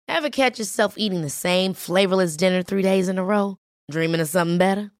Ever catch yourself eating the same flavorless dinner 3 days in a row? Dreaming of something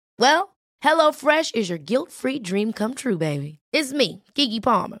better? Well, HelloFresh is your guilt-free dream come true, baby. It's me, Keke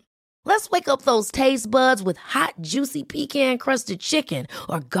Palmer. Let's wake up those taste buds with hot, juicy pecan-crusted chicken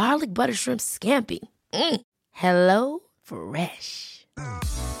or garlic butter shrimp scampi. Hello Fresh.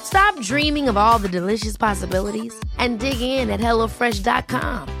 Stop dreaming of all the delicious possibilities and dig in at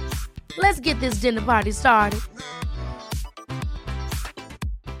HelloFresh.com. Let's get this dinner party started.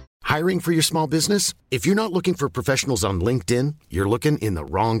 Hiring for your small business? If you're not looking for professionals on LinkedIn, you're looking in the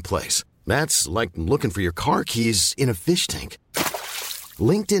wrong place. That's like looking for your car keys in a fish tank.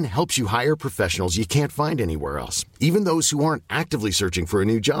 LinkedIn helps you hire professionals you can't find anywhere else, even those who aren't actively searching for a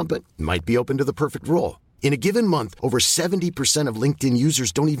new job but might be open to the perfect role. In a given month, over 70% of LinkedIn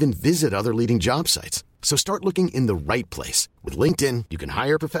users don't even visit other leading job sites. So start looking in the right place. With LinkedIn, you can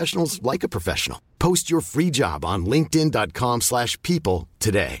hire professionals like a professional. Post your free job on linkedin.com/people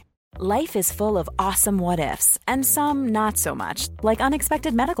today. Life is full of awesome what-ifs, and some not so much, like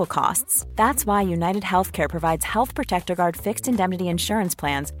unexpected medical costs. That's why United Healthcare provides Health Protector Guard fixed indemnity insurance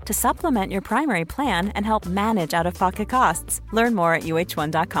plans to supplement your primary plan and help manage out-of-pocket costs. Learn more at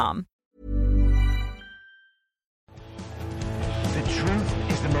uh1.com. The truth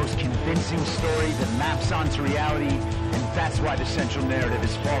is the most convincing story that maps onto reality, and that's why the central narrative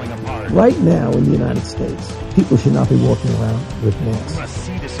is falling apart. Right now in the United States, people should not be walking around with masks. We must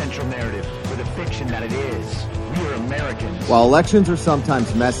see the central narrative for the fiction that it is. We are Americans. While elections are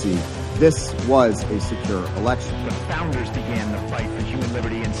sometimes messy, this was a secure election. The founders began the fight for human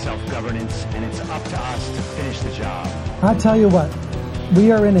liberty and self-governance, and it's up to us to finish the job. I tell you what,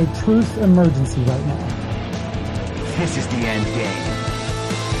 we are in a truth emergency right now. This is the end game.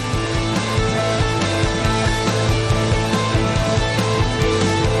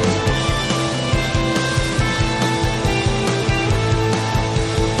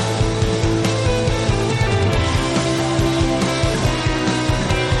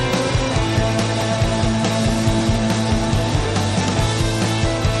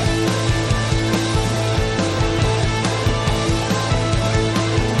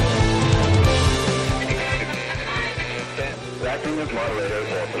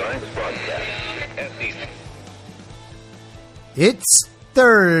 It's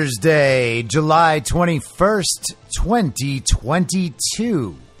Thursday, July 21st,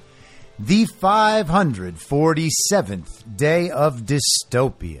 2022, the 547th day of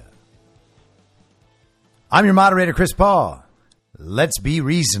dystopia. I'm your moderator, Chris Paul. Let's be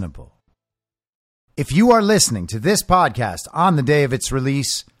reasonable. If you are listening to this podcast on the day of its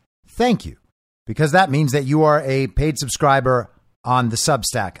release, thank you, because that means that you are a paid subscriber on the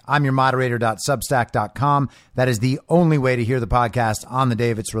Substack. I'm your moderator.substack.com. That is the only way to hear the podcast on the day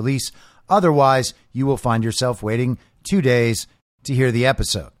of its release. Otherwise, you will find yourself waiting 2 days to hear the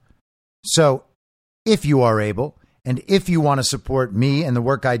episode. So if you are able, and if you want to support me and the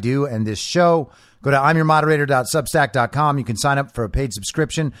work I do and this show, go to imyourmoderator.substack.com. You can sign up for a paid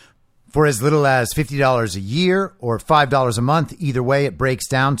subscription for as little as $50 a year or $5 a month. Either way, it breaks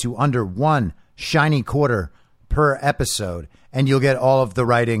down to under one shiny quarter per episode, and you'll get all of the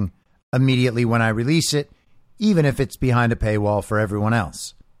writing immediately when I release it, even if it's behind a paywall for everyone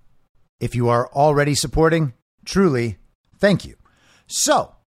else. If you are already supporting, truly, thank you.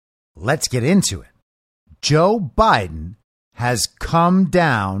 So, let's get into it. Joe Biden has come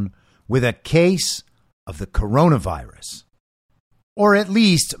down with a case of the coronavirus. Or at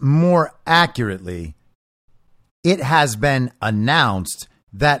least, more accurately, it has been announced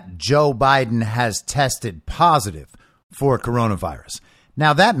that Joe Biden has tested positive for coronavirus.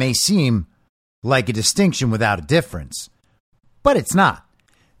 Now, that may seem like a distinction without a difference, but it's not,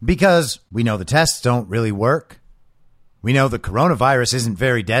 because we know the tests don't really work. We know the coronavirus isn't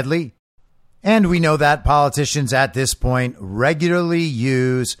very deadly. And we know that politicians at this point regularly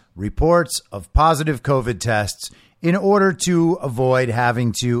use reports of positive COVID tests in order to avoid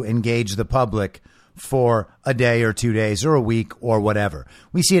having to engage the public for a day or 2 days or a week or whatever.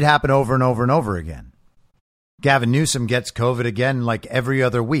 We see it happen over and over and over again. Gavin Newsom gets COVID again like every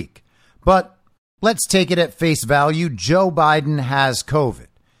other week. But let's take it at face value. Joe Biden has COVID.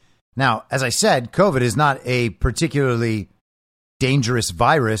 Now, as I said, COVID is not a particularly dangerous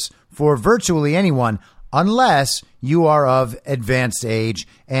virus for virtually anyone unless you are of advanced age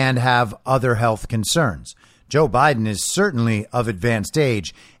and have other health concerns. Joe Biden is certainly of advanced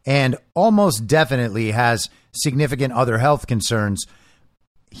age and almost definitely has significant other health concerns.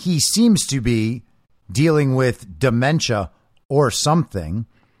 He seems to be dealing with dementia or something.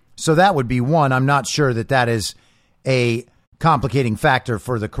 So that would be one. I'm not sure that that is a complicating factor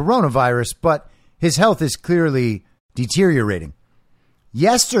for the coronavirus, but his health is clearly deteriorating.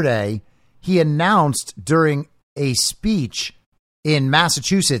 Yesterday, he announced during a speech in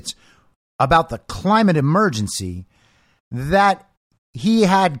Massachusetts about the climate emergency that he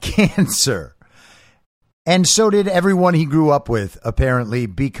had cancer. And so did everyone he grew up with, apparently,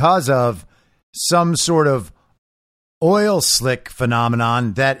 because of some sort of oil slick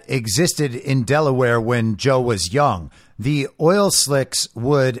phenomenon that existed in Delaware when Joe was young. The oil slicks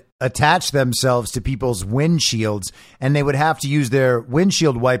would attach themselves to people's windshields, and they would have to use their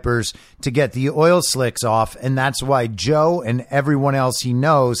windshield wipers to get the oil slicks off. And that's why Joe and everyone else he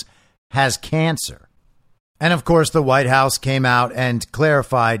knows has cancer. And of course, the White House came out and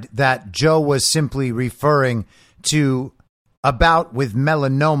clarified that Joe was simply referring to a bout with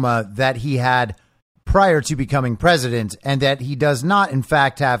melanoma that he had prior to becoming president, and that he does not, in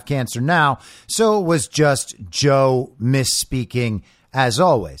fact, have cancer now. So it was just Joe misspeaking, as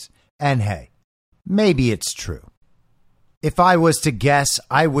always. And hey, maybe it's true. If I was to guess,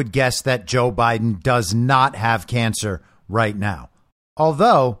 I would guess that Joe Biden does not have cancer right now.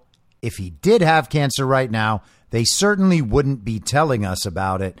 Although, if he did have cancer right now, they certainly wouldn't be telling us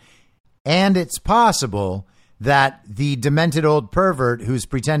about it. And it's possible that the demented old pervert who's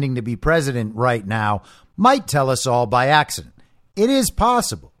pretending to be president right now might tell us all by accident. It is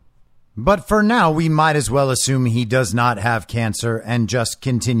possible. But for now, we might as well assume he does not have cancer and just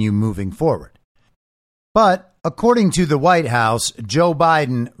continue moving forward. But according to the White House, Joe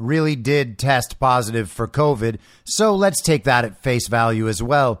Biden really did test positive for COVID. So let's take that at face value as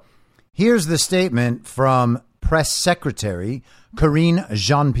well. Here's the statement from Press Secretary Karine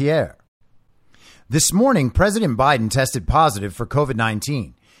Jean-Pierre. This morning, President Biden tested positive for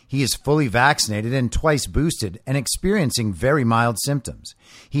COVID-19. He is fully vaccinated and twice boosted and experiencing very mild symptoms.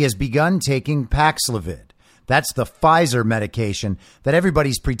 He has begun taking Paxlovid. That's the Pfizer medication that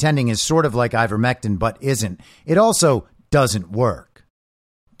everybody's pretending is sort of like ivermectin, but isn't. It also doesn't work.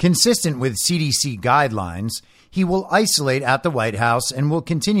 Consistent with CDC guidelines, he will isolate at the White House and will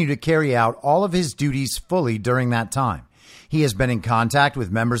continue to carry out all of his duties fully during that time. He has been in contact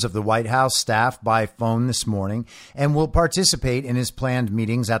with members of the White House staff by phone this morning and will participate in his planned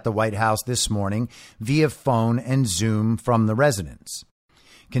meetings at the White House this morning via phone and Zoom from the residence.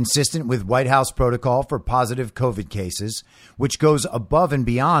 Consistent with White House protocol for positive COVID cases, which goes above and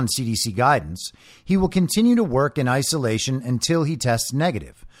beyond CDC guidance, he will continue to work in isolation until he tests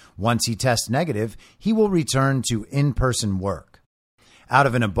negative. Once he tests negative, he will return to in-person work. Out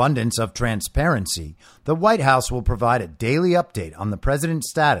of an abundance of transparency, the White House will provide a daily update on the president's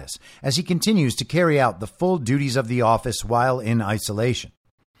status as he continues to carry out the full duties of the office while in isolation.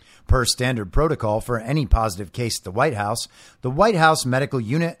 Per standard protocol for any positive case at the White House medical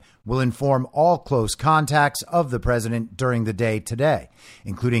unit will inform all close contacts of the president during the day today,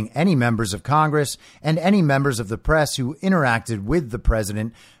 including any members of Congress and any members of the press who interacted with the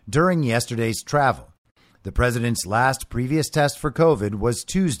president during yesterday's travel. The president's last previous test for COVID was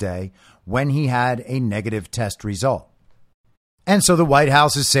Tuesday when he had a negative test result. And so the White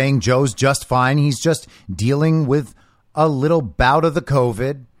House is saying Joe's just fine. He's just dealing with a little bout of the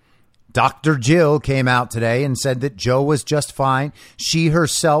COVID. Dr. Jill came out today and said that Joe was just fine. She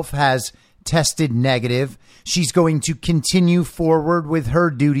herself has tested negative. She's going to continue forward with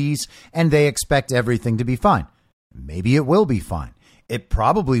her duties, and they expect everything to be fine. Maybe it will be fine. It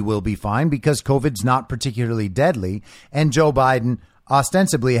probably will be fine because COVID's not particularly deadly, and Joe Biden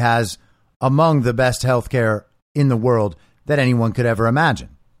ostensibly has among the best healthcare in the world that anyone could ever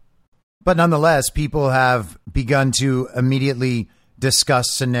imagine. But nonetheless, people have begun to immediately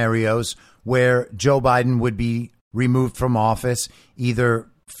discuss scenarios where Joe Biden would be removed from office, either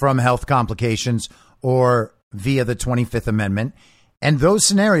from health complications or via the 25th Amendment. And those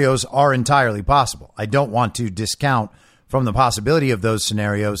scenarios are entirely possible. I don't want to discount from the possibility of those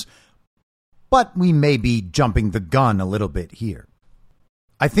scenarios, but we may be jumping the gun a little bit here.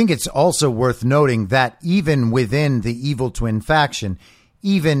 I think it's also worth noting that even within the evil twin faction,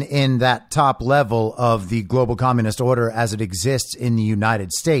 even in that top level of the global communist order as it exists in the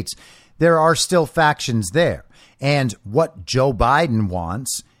United States, there are still factions there. And what Joe Biden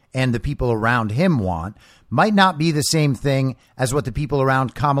wants and the people around him want might not be the same thing as what the people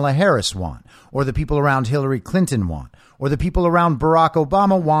around Kamala Harris want, or the people around Hillary Clinton want, or the people around Barack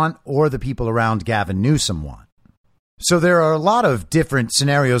Obama want, or the people around Gavin Newsom want. So there are a lot of different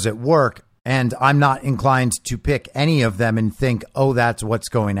scenarios at work, and I'm not inclined to pick any of them and think, oh, that's what's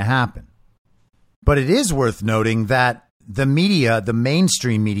going to happen. But it is worth noting that the media, the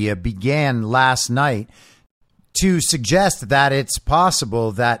mainstream media, began last night to suggest that it's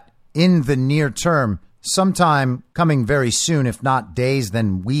possible that in the near term, sometime coming very soon, if not days,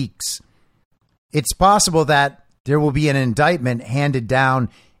 then weeks, it's possible that there will be an indictment handed down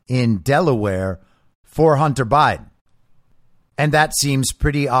in Delaware for Hunter Biden. And that seems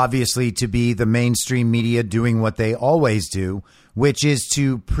pretty obviously to be the mainstream media doing what they always do, which is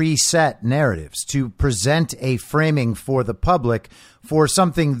to preset narratives, to present a framing for the public for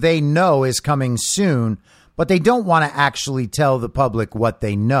something they know is coming soon, but they don't want to actually tell the public what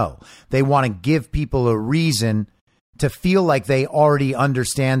they know. They want to give people a reason to feel like they already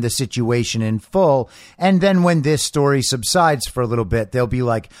understand the situation in full. And then when this story subsides for a little bit, they'll be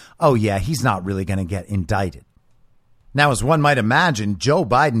like, oh, yeah, he's not really going to get indicted. Now, as one might imagine, Joe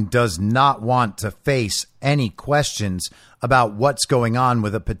Biden does not want to face any questions about what's going on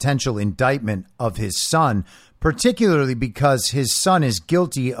with a potential indictment of his son, particularly because his son is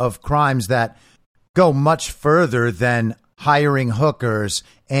guilty of crimes that go much further than hiring hookers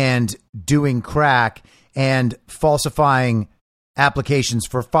and doing crack and falsifying applications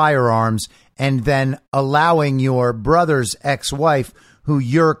for firearms and then allowing your brother's ex-wife, who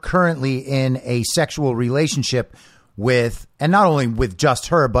you're currently in a sexual relationship with, and not only with just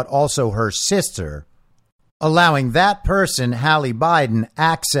her, but also her sister, allowing that person, Hallie Biden,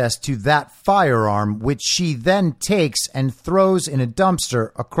 access to that firearm, which she then takes and throws in a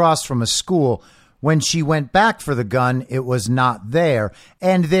dumpster across from a school. When she went back for the gun, it was not there.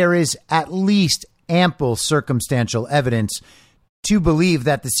 And there is at least ample circumstantial evidence to believe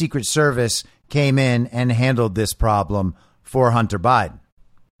that the Secret Service came in and handled this problem for Hunter Biden.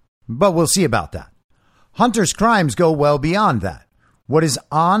 But we'll see about that. Hunter's crimes go well beyond that. What is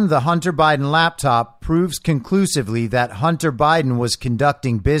on the Hunter Biden laptop proves conclusively that Hunter Biden was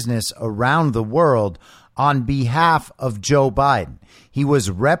conducting business around the world on behalf of Joe Biden. He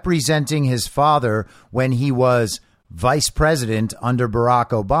was representing his father when he was vice president under Barack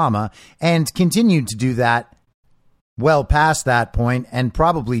Obama and continued to do that well past that point, and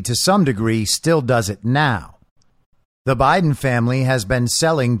probably to some degree still does it now. The Biden family has been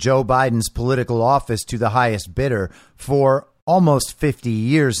selling Joe Biden's political office to the highest bidder for almost 50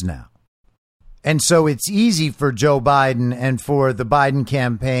 years now. And so it's easy for Joe Biden and for the Biden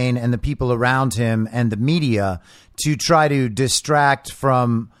campaign and the people around him and the media to try to distract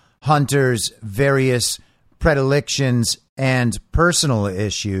from Hunter's various predilections and personal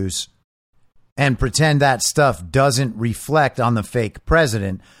issues and pretend that stuff doesn't reflect on the fake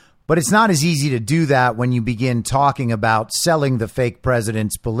president. But it's not as easy to do that when you begin talking about selling the fake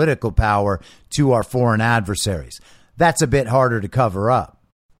president's political power to our foreign adversaries. That's a bit harder to cover up.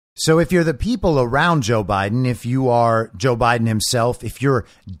 So if you're the people around Joe Biden, if you are Joe Biden himself, if you're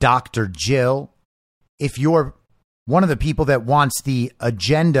Dr. Jill, if you're one of the people that wants the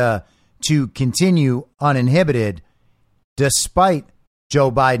agenda to continue uninhibited, despite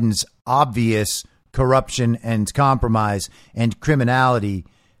Joe Biden's obvious corruption and compromise and criminality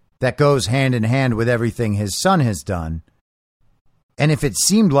that goes hand in hand with everything his son has done. And if it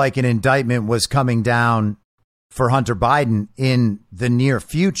seemed like an indictment was coming down for Hunter Biden in the near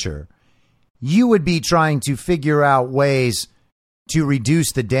future, you would be trying to figure out ways to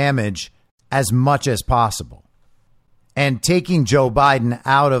reduce the damage as much as possible. And taking Joe Biden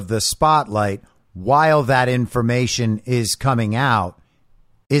out of the spotlight while that information is coming out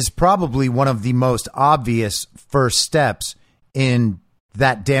is probably one of the most obvious first steps in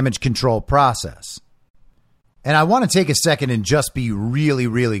that damage control process. And I want to take a second and just be really,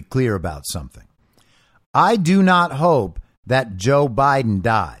 really clear about something. I do not hope that Joe Biden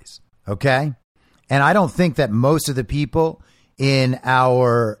dies, okay? And I don't think that most of the people in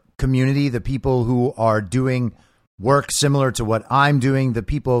our community, the people who are doing work similar to what I'm doing, the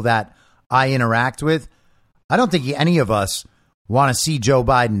people that I interact with, I don't think any of us want to see Joe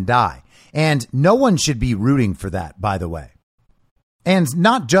Biden die. And no one should be rooting for that, by the way. And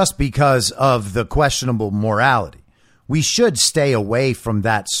not just because of the questionable morality. We should stay away from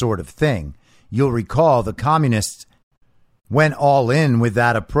that sort of thing. You'll recall the communists went all in with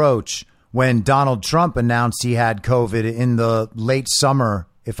that approach when Donald Trump announced he had COVID in the late summer,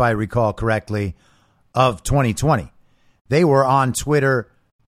 if I recall correctly, of 2020. They were on Twitter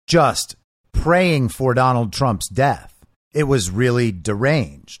just praying for Donald Trump's death. It was really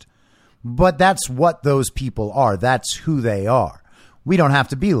deranged. But that's what those people are. That's who they are. We don't have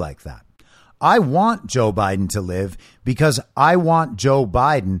to be like that. I want Joe Biden to live because I want Joe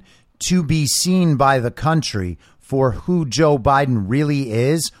Biden to be seen by the country for who Joe Biden really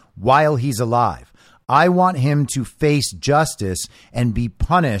is while he's alive. I want him to face justice and be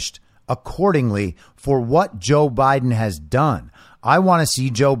punished accordingly for what Joe Biden has done. I want to see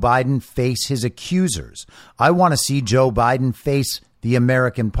Joe Biden face his accusers. I want to see Joe Biden face the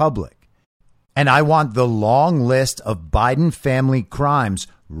American public. And I want the long list of Biden family crimes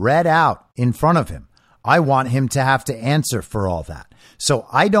read out in front of him. I want him to have to answer for all that. So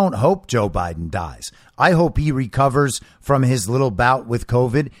I don't hope Joe Biden dies. I hope he recovers from his little bout with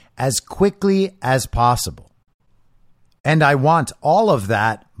COVID as quickly as possible. And I want all of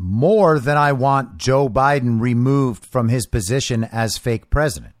that more than I want Joe Biden removed from his position as fake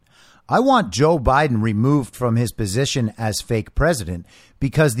president. I want Joe Biden removed from his position as fake president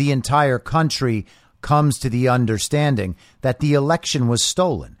because the entire country comes to the understanding that the election was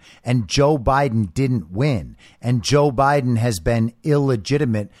stolen and Joe Biden didn't win. And Joe Biden has been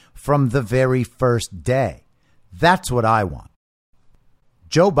illegitimate from the very first day. That's what I want.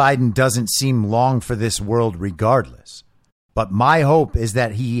 Joe Biden doesn't seem long for this world regardless. But my hope is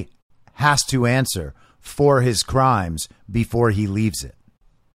that he has to answer for his crimes before he leaves it.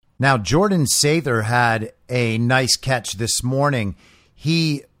 Now, Jordan Sather had a nice catch this morning.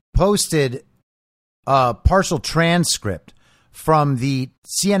 He posted a partial transcript from the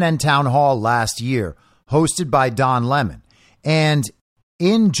CNN town hall last year, hosted by Don Lemon. And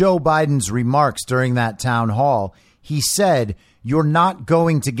in Joe Biden's remarks during that town hall, he said, "You're not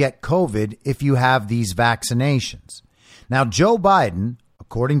going to get COVID if you have these vaccinations." Now, Joe Biden,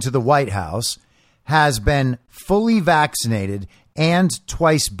 according to the White House, has been fully vaccinated and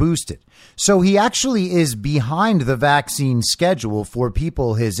twice boosted. So he actually is behind the vaccine schedule for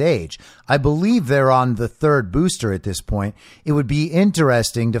people his age. I believe they're on the third booster at this point. It would be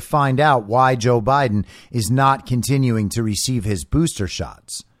interesting to find out why Joe Biden is not continuing to receive his booster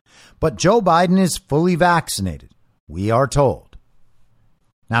shots. But Joe Biden is fully vaccinated, we are told.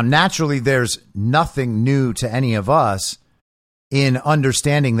 Now, naturally, there's nothing new to any of us in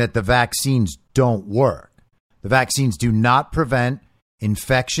understanding that the vaccines don't work. The vaccines do not prevent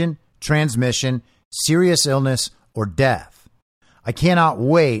infection, transmission, serious illness, or death. I cannot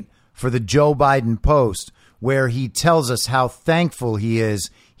wait for the Joe Biden post where he tells us how thankful he is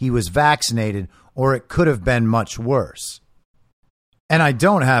he was vaccinated, or it could have been much worse. And I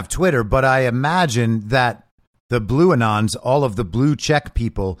don't have Twitter, but I imagine that the Blue Anons, all of the blue check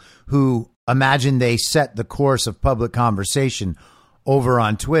people who imagine they set the course of public conversation over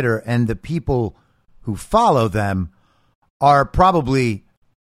on Twitter, and the people who follow them are probably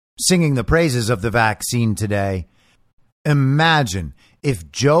singing the praises of the vaccine today. Imagine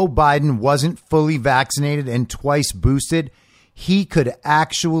if Joe Biden wasn't fully vaccinated and twice boosted, he could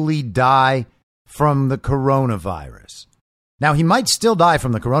actually die from the coronavirus. Now, he might still die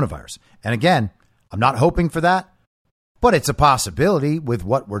from the coronavirus. And again, I'm not hoping for that, but it's a possibility with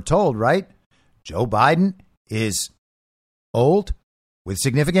what we're told, right? Joe Biden is old with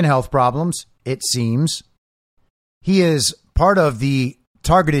significant health problems, it seems. He is part of the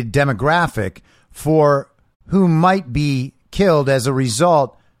targeted demographic for who might be killed as a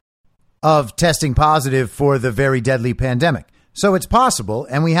result of testing positive for the very deadly pandemic. So it's possible,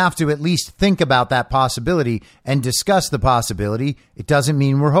 and we have to at least think about that possibility and discuss the possibility. It doesn't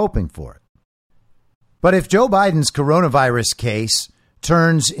mean we're hoping for it. But if Joe Biden's coronavirus case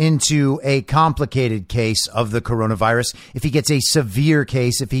turns into a complicated case of the coronavirus, if he gets a severe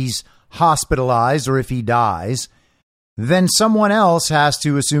case, if he's hospitalized, or if he dies, then someone else has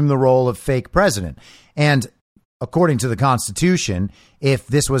to assume the role of fake president. And according to the Constitution, if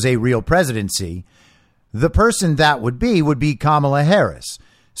this was a real presidency, the person that would be Kamala Harris,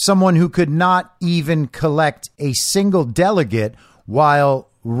 someone who could not even collect a single delegate while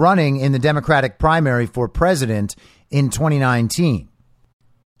running in the Democratic primary for president in 2019.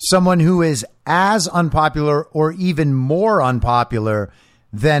 Someone who is as unpopular or even more unpopular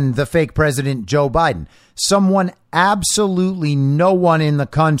than the fake president Joe Biden. Someone absolutely no one in the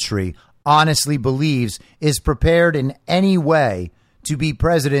country honestly believes is prepared in any way to be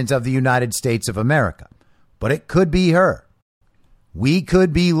president of the United States of America. But it could be her. We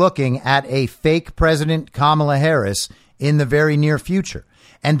could be looking at a fake president Kamala Harris in the very near future.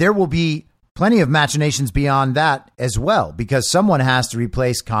 And there will be plenty of machinations beyond that as well, because someone has to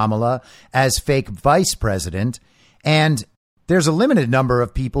replace Kamala as fake vice president. And there's a limited number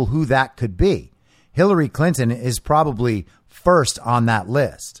of people who that could be. Hillary Clinton is probably first on that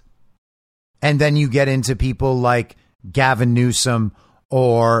list. And then you get into people like Gavin Newsom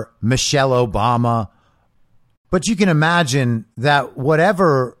or Michelle Obama. But you can imagine that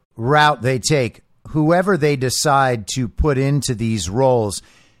whatever route they take, whoever they decide to put into these roles,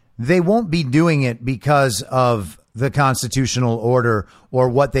 they won't be doing it because of the constitutional order or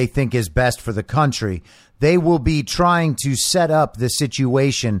what they think is best for the country. They will be trying to set up the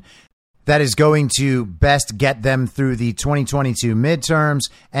situation that is going to best get them through the 2022 midterms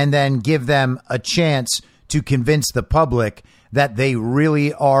and then give them a chance to convince the public that they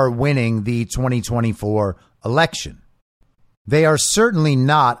really are winning the 2024 election. They are certainly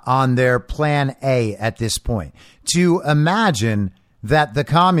not on their plan A at this point. To imagine that the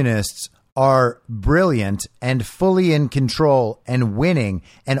communists are brilliant and fully in control and winning,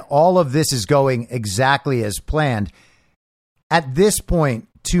 and all of this is going exactly as planned, at this point,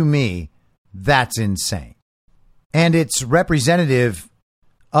 to me, that's insane. And it's representative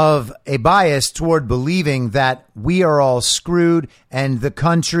of a bias toward believing that we are all screwed and the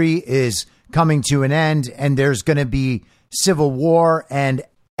country is coming to an end and there's going to be civil war and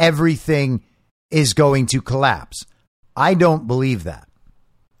everything is going to collapse. I don't believe that.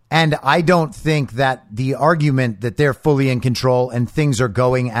 And I don't think that the argument that they're fully in control and things are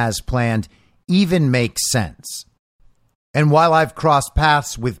going as planned even makes sense. And while I've crossed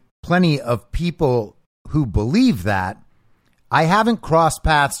paths with plenty of people who believe that, I haven't crossed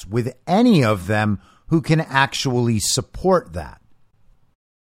paths with any of them who can actually support that.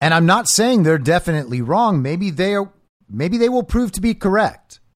 And I'm not saying they're definitely wrong. Maybe they will prove to be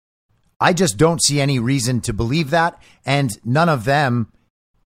correct. I just don't see any reason to believe that, and none of them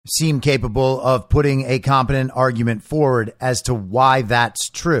seem capable of putting a competent argument forward as to why that's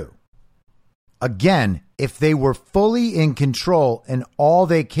true. Again, if they were fully in control and all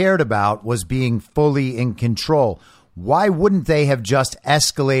they cared about was being fully in control, why wouldn't they have just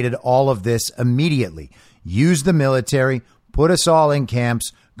escalated all of this immediately? Used the military, put us all in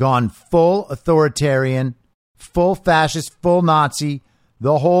camps, gone full authoritarian, full fascist, full Nazi,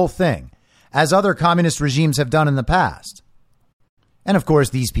 the whole thing, as other communist regimes have done in the past. And of course,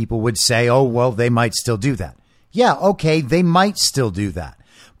 these people would say, oh, well, they might still do that. Yeah, okay, they might still do that.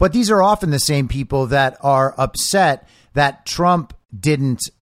 But these are often the same people that are upset that Trump didn't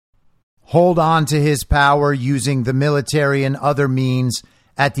hold on to his power using the military and other means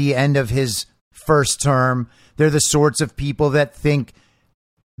at the end of his first term. They're the sorts of people that think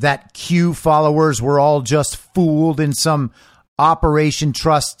that Q followers were all just fooled in some Operation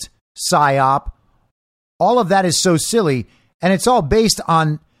Trust psyop. All of that is so silly, and it's all based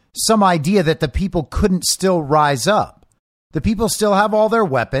on some idea that the people couldn't still rise up. The people still have all their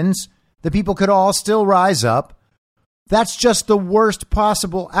weapons. The people could all still rise up. That's just the worst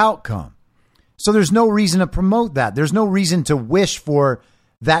possible outcome. So there's no reason to promote that. There's no reason to wish for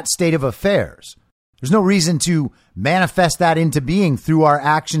that state of affairs. There's no reason to manifest that into being through our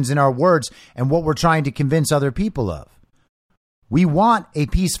actions and our words and what we're trying to convince other people of. We want a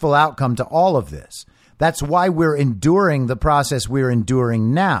peaceful outcome to all of this. That's why we're enduring the process we're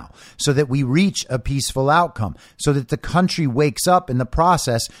enduring now, so that we reach a peaceful outcome, so that the country wakes up in the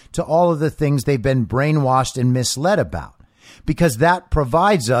process to all of the things they've been brainwashed and misled about. Because that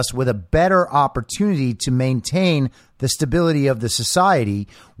provides us with a better opportunity to maintain the stability of the society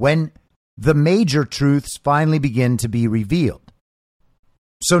when the major truths finally begin to be revealed.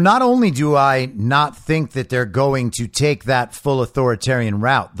 So not only do I not think that they're going to take that full authoritarian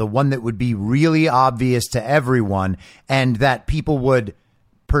route, the one that would be really obvious to everyone and that people would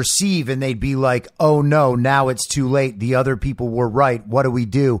perceive and they'd be like, oh no, now it's too late. The other people were right. What do we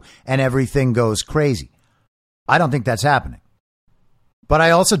do? And everything goes crazy. I don't think that's happening. But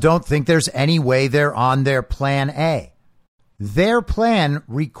I also don't think there's any way they're on their plan A. Their plan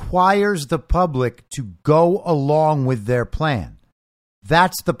requires the public to go along with their plan.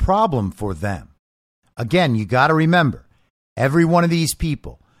 That's the problem for them. Again, you got to remember, every one of these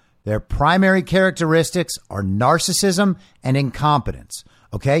people, their primary characteristics are narcissism and incompetence.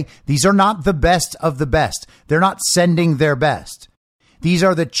 Okay? These are not the best of the best. They're not sending their best. These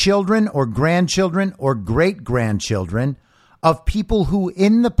are the children or grandchildren or great-grandchildren of people who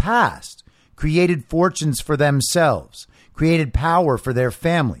in the past created fortunes for themselves, created power for their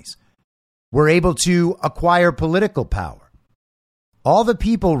families, were able to acquire political power. All the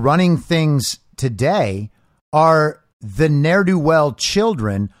people running things today are the ne'er-do-well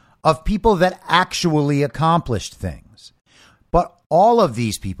children of people that actually accomplished things. But all of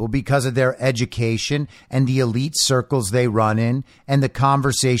these people, because of their education and the elite circles they run in and the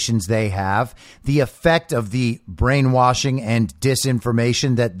conversations they have, the effect of the brainwashing and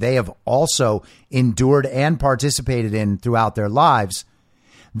disinformation that they have also endured and participated in throughout their lives,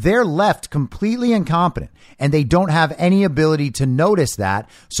 they're left completely incompetent and they don't have any ability to notice that.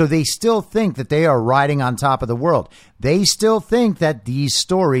 So they still think that they are riding on top of the world. They still think that these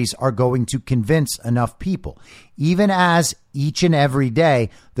stories are going to convince enough people, even as each and every day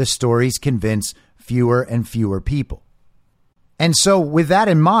the stories convince fewer and fewer people. And so with that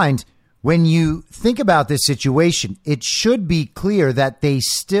in mind, when you think about this situation, it should be clear that they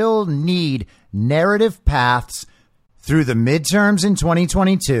still need narrative paths through the midterms in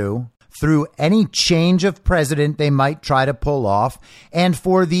 2022, through any change of president they might try to pull off, and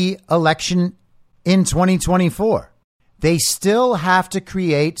for the election in 2024. they still have to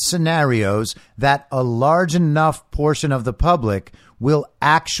create scenarios that a large enough portion of the public will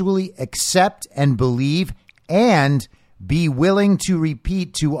actually accept and believe and be willing to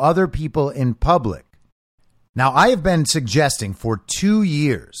repeat to other people in public. Now, I have been suggesting for 2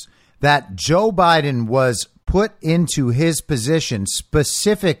 years that Joe Biden was put into his position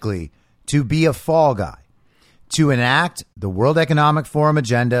specifically to be a fall guy, to enact the World Economic Forum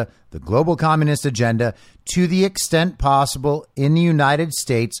agenda, the global communist agenda, to the extent possible in the United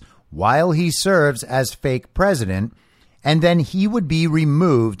States while he serves as fake president, and then he would be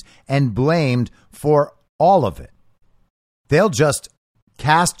removed and blamed for all of it. They'll just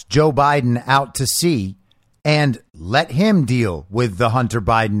cast Joe Biden out to sea and let him deal with the Hunter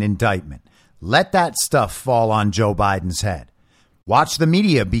Biden indictment. Let that stuff fall on Joe Biden's head. Watch the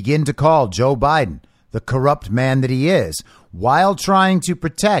media begin to call Joe Biden the corrupt man that he is, while trying to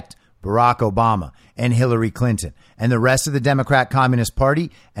protect Barack Obama and Hillary Clinton and the rest of the Democrat Communist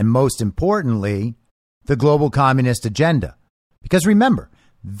Party, and most importantly, the global communist agenda. Because remember,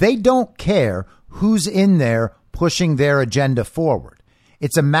 they don't care who's in there pushing their agenda forward.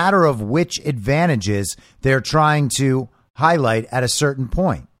 It's a matter of which advantages they're trying to highlight at a certain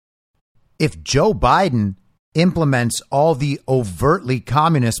point. If Joe Biden implements all the overtly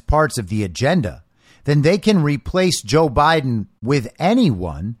communist parts of the agenda, then they can replace Joe Biden with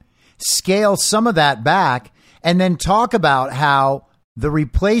anyone, scale some of that back, and then talk about how the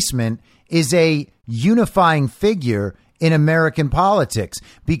replacement is a unifying figure in American politics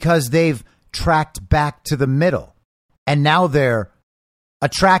because they've tracked back to the middle. And now they're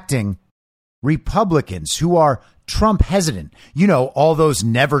attracting Republicans who are Trump hesitant. You know, all those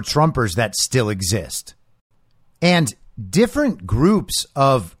never Trumpers that still exist. And different groups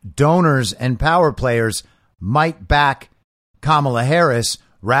of donors and power players might back Kamala Harris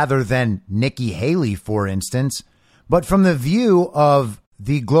rather than Nikki Haley, for instance. But from the view of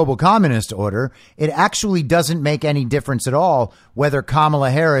the global communist order, it actually doesn't make any difference at all whether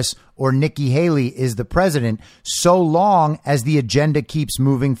Kamala Harris or Nikki Haley is the president, so long as the agenda keeps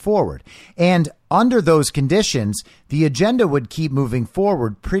moving forward. And under those conditions, the agenda would keep moving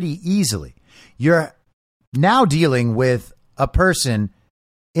forward pretty easily. You're now dealing with a person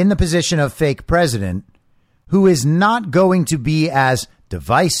in the position of fake president who is not going to be as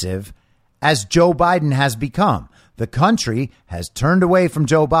divisive as Joe Biden has become. The country has turned away from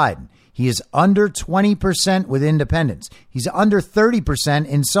Joe Biden. He is under 20% with independents. He's under 30%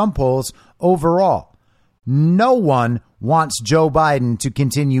 in some polls overall. No one wants Joe Biden to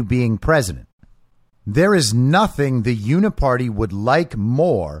continue being president. There is nothing the Uniparty would like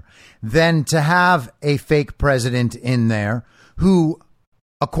more than to have a fake president in there who,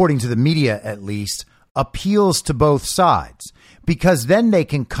 according to the media at least, appeals to both sides, because then they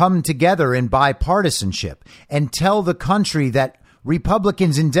can come together in bipartisanship and tell the country that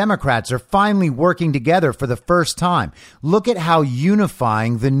Republicans and Democrats are finally working together for the first time. Look at how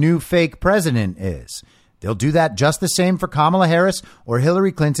unifying the new fake president is. They'll do that just the same for Kamala Harris or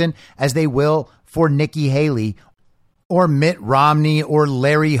Hillary Clinton as they will for Nikki Haley or Mitt Romney or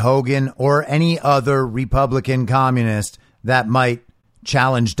Larry Hogan or any other Republican communist that might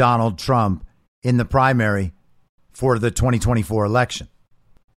challenge Donald Trump in the primary for the 2024 election.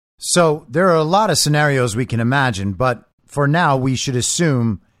 So there are a lot of scenarios we can imagine, but for now, we should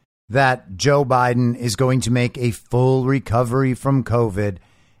assume that Joe Biden is going to make a full recovery from COVID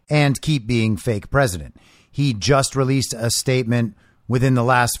and keep being fake president. He just released a statement within the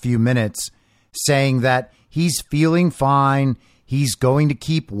last few minutes saying that he's feeling fine. He's going to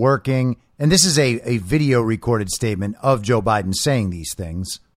keep working. And this is a video recorded statement of Joe Biden saying these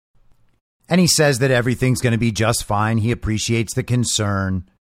things. And he says that everything's going to be just fine. He appreciates the concern,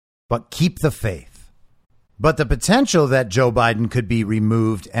 but keep the faith. But the potential that Joe Biden could be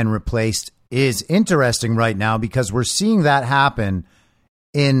removed and replaced is interesting right now because we're seeing that happen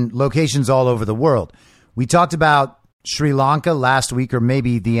in locations all over the world. We talked about Sri Lanka last week or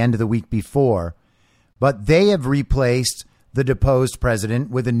maybe the end of the week before, but they have replaced the deposed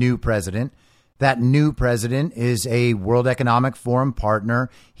president with a new president. That new president is a World Economic Forum partner.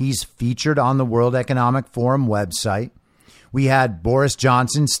 He's featured on the World Economic Forum website. We had Boris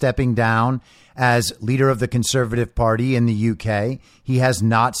Johnson stepping down as leader of the Conservative Party in the UK. He has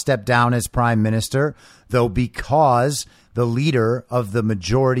not stepped down as prime minister, though, because the leader of the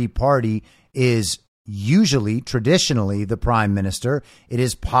majority party is usually, traditionally, the prime minister. It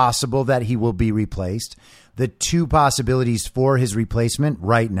is possible that he will be replaced. The two possibilities for his replacement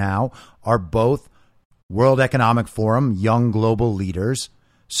right now are both World Economic Forum, young global leaders.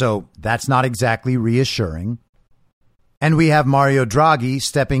 So that's not exactly reassuring. And we have Mario Draghi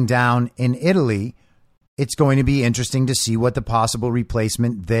stepping down in Italy, it's going to be interesting to see what the possible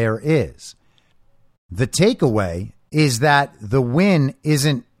replacement there is. The takeaway is that the win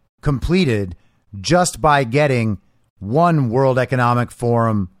isn't completed just by getting one World Economic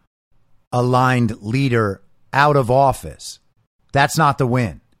Forum aligned leader out of office. That's not the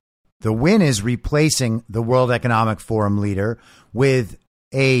win. The win is replacing the World Economic Forum leader with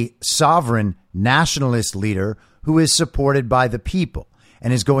a sovereign nationalist leader who is supported by the people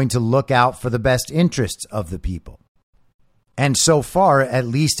and is going to look out for the best interests of the people. And so far, at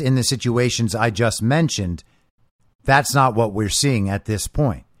least in the situations I just mentioned, that's not what we're seeing at this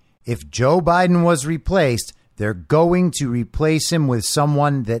point. If Joe Biden was replaced, they're going to replace him with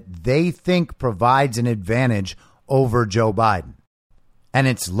someone that they think provides an advantage over Joe Biden. And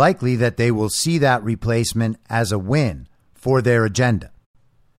it's likely that they will see that replacement as a win for their agenda.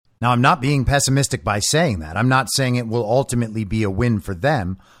 Now, I'm not being pessimistic by saying that. I'm not saying it will ultimately be a win for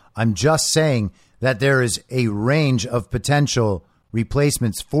them. I'm just saying that there is a range of potential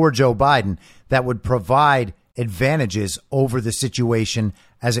replacements for Joe Biden that would provide advantages over the situation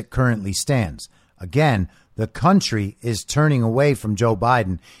as it currently stands. Again, the country is turning away from Joe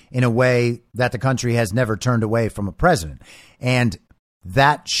Biden in a way that the country has never turned away from a president. And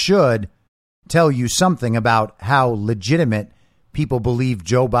that should tell you something about how legitimate people believe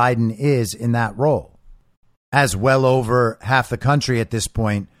Joe Biden is in that role. As well over half the country at this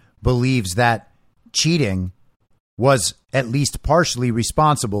point believes that cheating was at least partially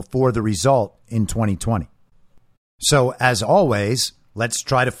responsible for the result in 2020. So, as always, let's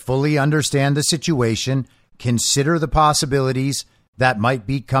try to fully understand the situation, consider the possibilities that might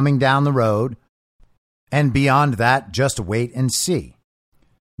be coming down the road, and beyond that, just wait and see.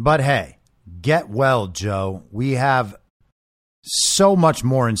 But hey, get well, Joe. We have so much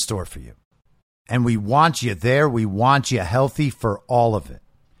more in store for you. And we want you there. We want you healthy for all of it.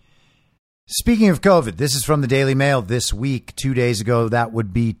 Speaking of COVID, this is from the Daily Mail this week. 2 days ago, that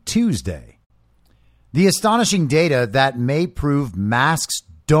would be Tuesday. The astonishing data that may prove masks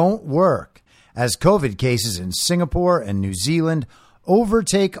don't work as COVID cases in Singapore and New Zealand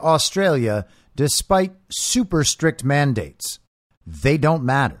overtake Australia despite super strict mandates. They don't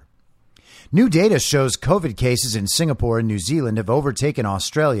matter. New data shows COVID cases in Singapore and New Zealand have overtaken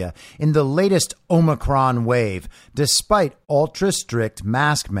Australia in the latest Omicron wave, despite ultra-strict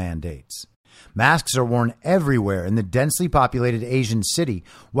mask mandates. Masks are worn everywhere in the densely populated Asian city,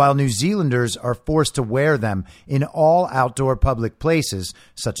 while New Zealanders are forced to wear them in all outdoor public places,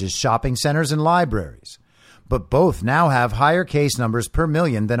 such as shopping centers and libraries. But both now have higher case numbers per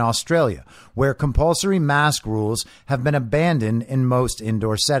million than Australia, where compulsory mask rules have been abandoned in most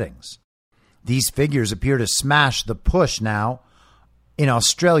indoor settings. These figures appear to smash the push now in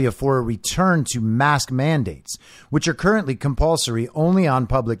Australia for a return to mask mandates, which are currently compulsory only on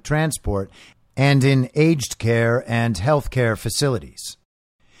public transport and in aged care and healthcare facilities.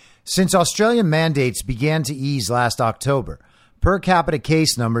 Since Australian mandates began to ease last October, per capita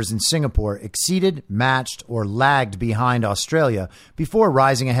case numbers in Singapore exceeded, matched, or lagged behind Australia before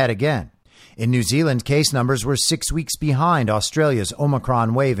rising ahead again. In New Zealand, case numbers were 6 weeks behind Australia's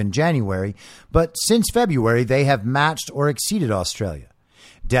Omicron wave in January, but since February, they have matched or exceeded Australia.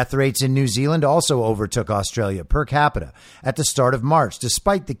 Death rates in New Zealand also overtook Australia per capita at the start of March,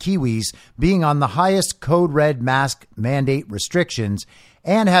 despite the Kiwis being on the highest code red mask mandate restrictions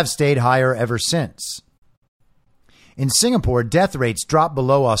and have stayed higher ever since. In Singapore, death rates dropped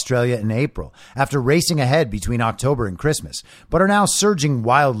below Australia in April after racing ahead between October and Christmas, but are now surging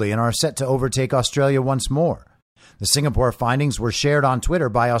wildly and are set to overtake Australia once more. The Singapore findings were shared on Twitter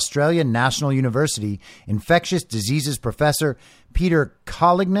by Australian National University infectious diseases professor Peter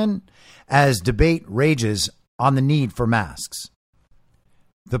Collignan as debate rages on the need for masks.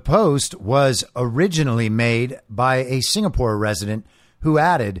 The post was originally made by a Singapore resident who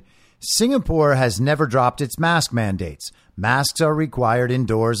added, "Singapore has never dropped its mask mandates. Masks are required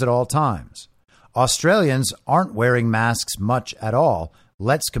indoors at all times. Australians aren't wearing masks much at all.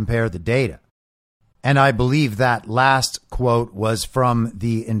 Let's compare the data." And I believe that last quote was from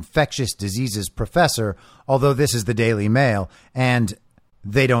the infectious diseases professor, although this is the Daily Mail, and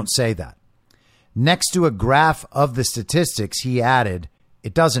they don't say that. Next to a graph of the statistics, he added,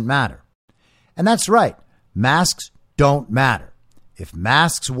 "It doesn't matter." And that's right. Masks don't matter. If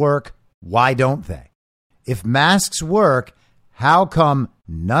masks work, why don't they? If masks work, how come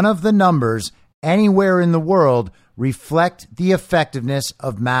none of the numbers anywhere in the world reflect the effectiveness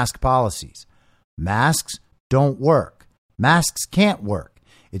of mask policies? Masks don't work. Masks can't work.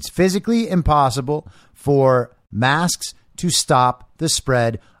 It's physically impossible for masks to stop the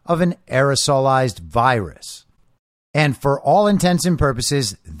spread of an aerosolized virus. And for all intents and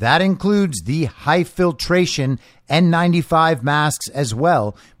purposes, that includes the high filtration N95 masks as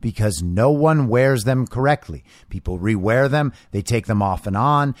well, because no one wears them correctly. People rewear them. They take them off and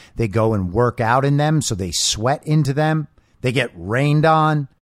on. They go and work out in them, so they sweat into them. They get rained on.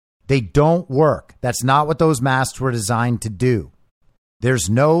 They don't work. That's not what those masks were designed to do. There's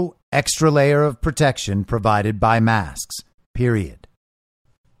no extra layer of protection provided by masks, period.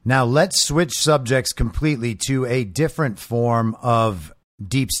 Now, let's switch subjects completely to a different form of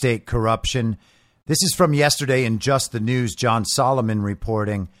deep state corruption. This is from yesterday in Just the News. John Solomon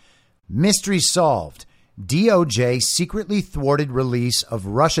reporting, mystery solved. DOJ secretly thwarted release of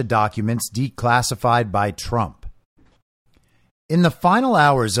Russia documents declassified by Trump. In the final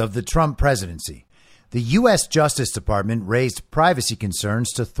hours of the Trump presidency, the U.S. Justice Department raised privacy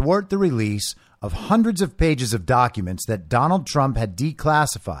concerns to thwart the release of hundreds of pages of documents that Donald Trump had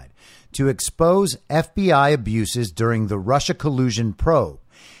declassified to expose FBI abuses during the Russia collusion probe,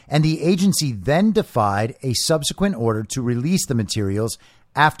 and the agency then defied a subsequent order to release the materials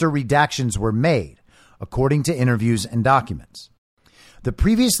after redactions were made, according to interviews and documents. The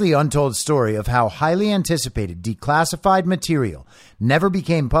previously untold story of how highly anticipated declassified material never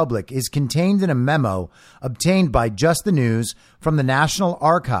became public is contained in a memo obtained by Just the News from the National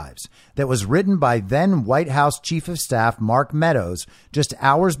Archives that was written by then White House Chief of Staff Mark Meadows just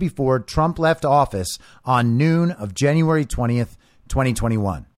hours before Trump left office on noon of January 20th,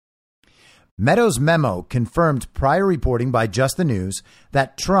 2021. Meadows' memo confirmed prior reporting by Just the News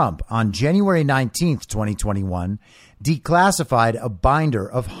that Trump, on January 19th, 2021, declassified a binder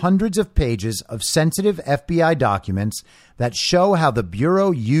of hundreds of pages of sensitive FBI documents that show how the Bureau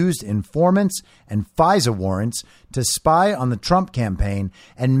used informants and FISA warrants to spy on the Trump campaign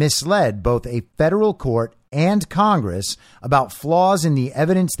and misled both a federal court and Congress about flaws in the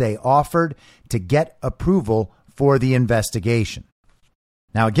evidence they offered to get approval for the investigation.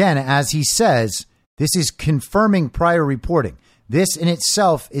 Now, again, as he says, this is confirming prior reporting. This in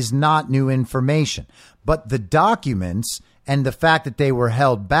itself is not new information, but the documents and the fact that they were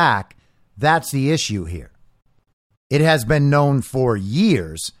held back, that's the issue here. It has been known for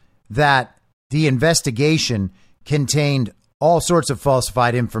years that the investigation contained all sorts of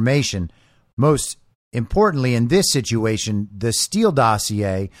falsified information. Most importantly, in this situation, the Steele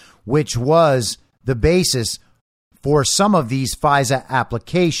dossier, which was the basis for some of these FISA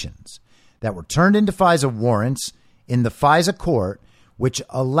applications that were turned into FISA warrants in the FISA court, which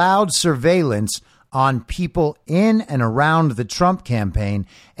allowed surveillance on people in and around the Trump campaign.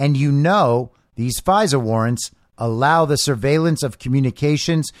 And these FISA warrants allow the surveillance of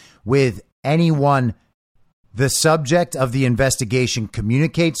communications with anyone the subject of the investigation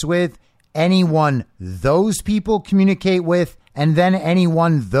communicates with, anyone those people communicate with, and then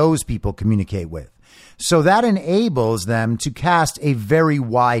anyone those people communicate with. So that enables them to cast a very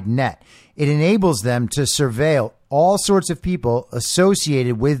wide net. It enables them to surveil all sorts of people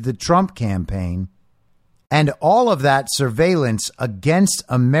associated with the Trump campaign. And all of that surveillance against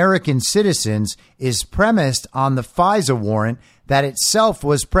American citizens is premised on the FISA warrant that itself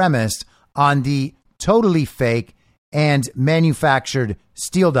was premised on the totally fake and manufactured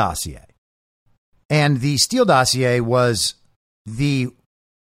Steele dossier. And the Steele dossier was the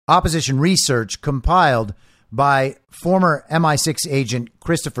opposition research compiled by former MI6 agent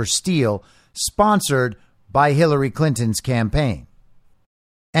Christopher Steele, sponsored by Hillary Clinton's campaign.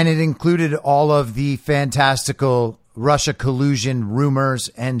 And it included all of the fantastical Russia collusion rumors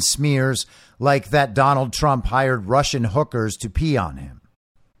and smears, like that Donald Trump hired Russian hookers to pee on him.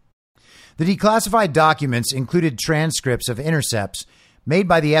 The declassified documents included transcripts of intercepts made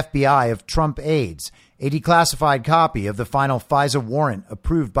by the FBI of Trump aides, a declassified copy of the final FISA warrant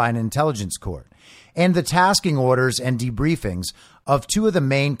approved by an intelligence court, and the tasking orders and debriefings of two of the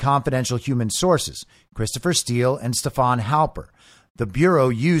main confidential human sources, Christopher Steele and Stefan Halper, the Bureau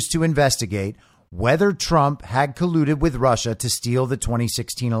used to investigate whether Trump had colluded with Russia to steal the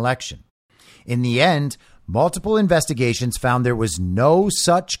 2016 election. In the end, multiple investigations found there was no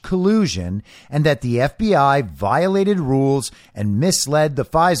such collusion and that the FBI violated rules and misled the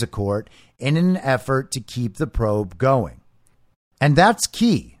FISA court in an effort to keep the probe going. And that's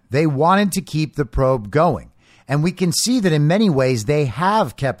key. They wanted to keep the probe going. And we can see that in many ways they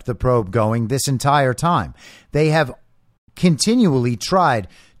have kept the probe going this entire time. They have continually tried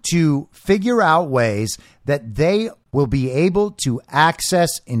to figure out ways that they will be able to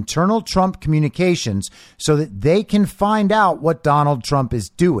access internal Trump communications so that they can find out what Donald Trump is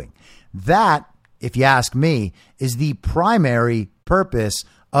doing. That, if you ask me, is the primary purpose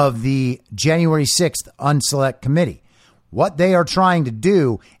of the January 6th Unselect Committee. What they are trying to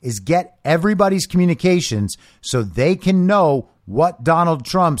do is get everybody's communications so they can know what Donald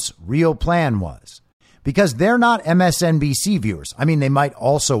Trump's real plan was. Because they're not MSNBC viewers. I mean, they might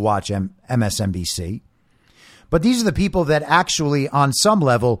also watch MSNBC. But these are the people that actually, on some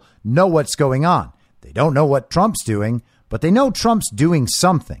level, know what's going on. They don't know what Trump's doing, but they know Trump's doing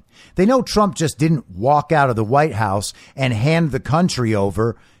something. They know Trump just didn't walk out of the White House and hand the country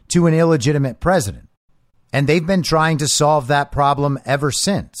over to an illegitimate president. And they've been trying to solve that problem ever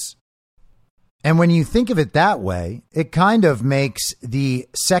since. And when you think of it that way, it kind of makes the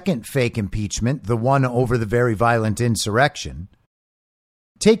second fake impeachment, the one over the very violent insurrection,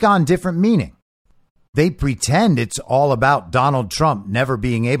 take on different meaning. They pretend it's all about Donald Trump never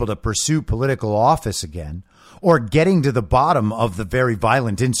being able to pursue political office again or getting to the bottom of the very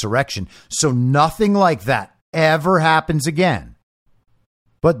violent insurrection so nothing like that ever happens again.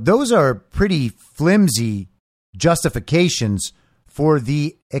 But those are pretty flimsy justifications for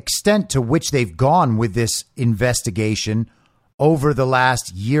the extent to which they've gone with this investigation over the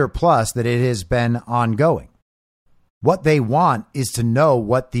last year plus that it has been ongoing. What they want is to know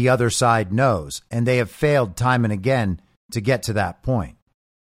what the other side knows, and they have failed time and again to get to that point.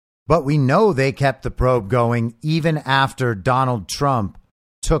 But we know they kept the probe going even after Donald Trump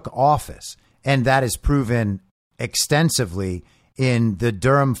took office, and that is proven extensively in the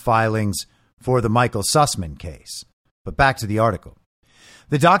Durham filings for the Michael Sussman case. But back to the article.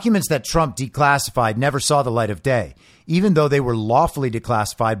 The documents that Trump declassified never saw the light of day, even though they were lawfully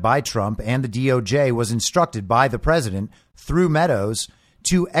declassified by Trump, and the DOJ was instructed by the president through Meadows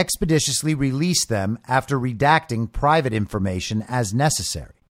to expeditiously release them after redacting private information as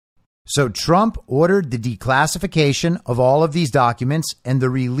necessary. So Trump ordered the declassification of all of these documents and the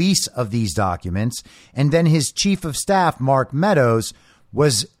release of these documents, and then his chief of staff, Mark Meadows,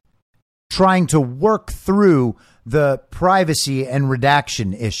 was trying to work through the privacy and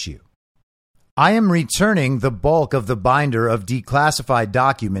redaction issue. I am returning the bulk of the binder of declassified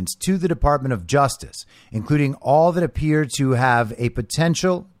documents to the Department of Justice, including all that appear to have a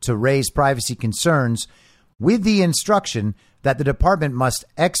potential to raise privacy concerns, with the instruction that the department must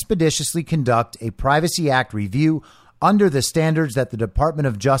expeditiously conduct a Privacy Act review under the standards that the Department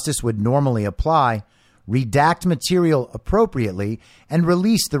of Justice would normally apply, redact material appropriately, and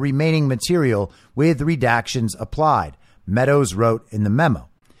release the remaining material with redactions applied, Meadows wrote in the memo.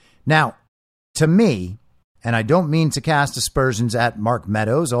 Now, to me, and I don't mean to cast aspersions at Mark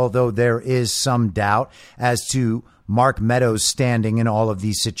Meadows, although there is some doubt as to Mark Meadows' standing in all of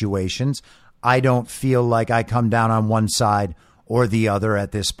these situations, I don't feel like I come down on one side or the other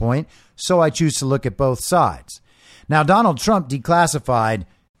at this point, so I choose to look at both sides. Now, Donald Trump declassified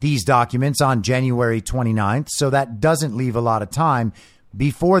these documents on January 29th, so that doesn't leave a lot of time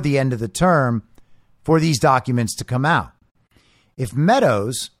before the end of the term for these documents to come out. If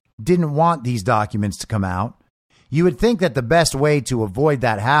Meadows didn't want these documents to come out, you would think that the best way to avoid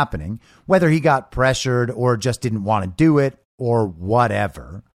that happening, whether he got pressured or just didn't want to do it or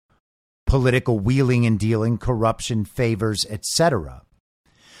whatever, political wheeling and dealing, corruption, favors, etc.,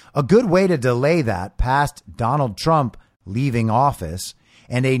 a good way to delay that past Donald Trump leaving office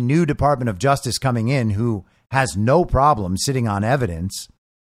and a new Department of Justice coming in who has no problem sitting on evidence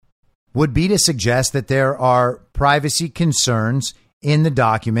would be to suggest that there are privacy concerns in the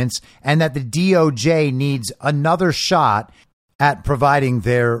documents and that the DOJ needs another shot at providing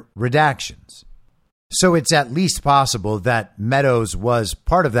their redactions. So it's at least possible that Meadows was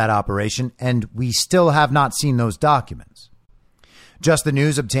part of that operation, and we still have not seen those documents. Just the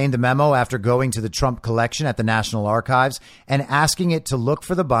News obtained the memo after going to the Trump collection at the National Archives and asking it to look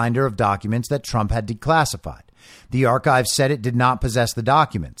for the binder of documents that Trump had declassified. The archive said it did not possess the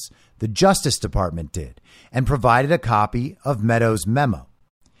documents. The Justice Department did, and provided a copy of Meadows' memo.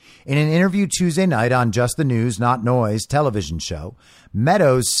 In an interview Tuesday night on Just the News, Not Noise television show,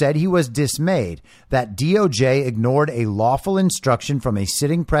 Meadows said he was dismayed that DOJ ignored a lawful instruction from a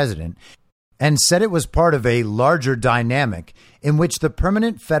sitting president and said it was part of a larger dynamic in which the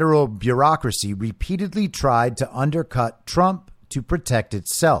permanent federal bureaucracy repeatedly tried to undercut Trump to protect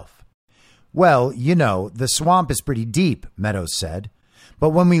itself. Well, you know, the swamp is pretty deep, Meadows said. But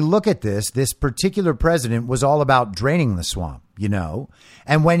when we look at this particular president was all about draining the swamp, you know,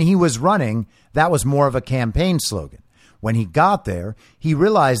 and when he was running, that was more of a campaign slogan. When he got there, he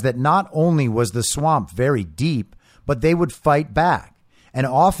realized that not only was the swamp very deep, but they would fight back. And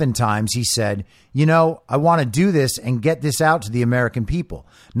oftentimes he said, you know, I want to do this and get this out to the American people,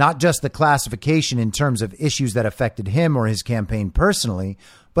 not just the classification in terms of issues that affected him or his campaign personally,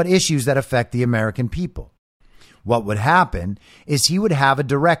 but issues that affect the American people. What would happen is he would have a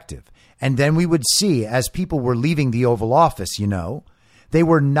directive, And then we would see, as people were leaving the Oval Office, they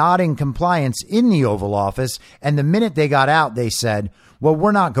were not in compliance in the Oval Office. And the minute they got out, they said, well,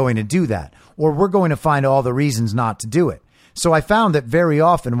 we're not going to do that, or we're going to find all the reasons not to do it. So I found that very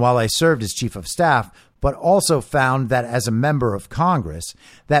often while I served as chief of staff, but also found that as a member of Congress,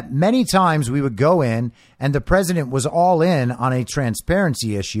 that many times we would go in and the president was all in on a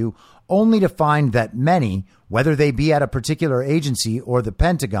transparency issue, only to find that many, whether they be at a particular agency or the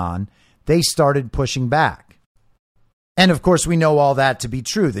Pentagon, they started pushing back. And of course, we know all that to be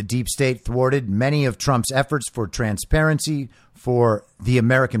true. The deep state thwarted many of Trump's efforts for transparency, for the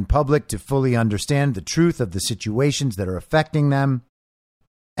American public to fully understand the truth of the situations that are affecting them.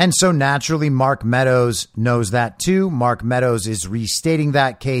 And so naturally, Mark Meadows knows that too. Mark Meadows is restating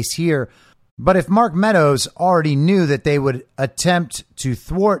that case here. But if Mark Meadows already knew that they would attempt to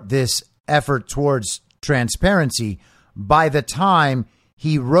thwart this effort towards transparency by the time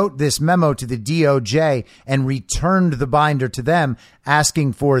he wrote this memo to the DOJ and returned the binder to them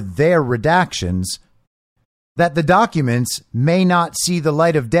asking for their redactions, that the documents may not see the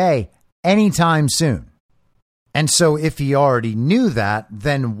light of day anytime soon. And so if he already knew that,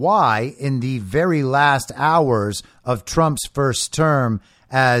 then why, in the very last hours of Trump's first term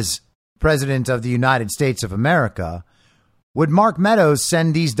as president of the United States of America, would Mark Meadows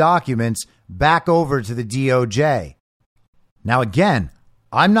send these documents back over to the DOJ? Now, again,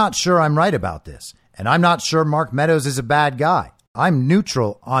 I'm not sure I'm right about this, and I'm not sure Mark Meadows is a bad guy. I'm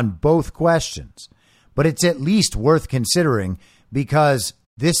neutral on both questions, but it's at least worth considering because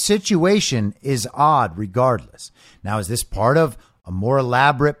this situation is odd regardless. Now, is this part of a more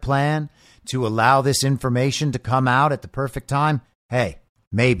elaborate plan to allow this information to come out at the perfect time? Hey,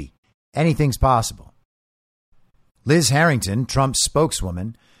 maybe. Anything's possible. Liz Harrington, Trump's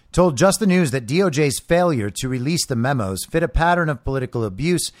spokeswoman, told Just the News that DOJ's failure to release the memos fit a pattern of political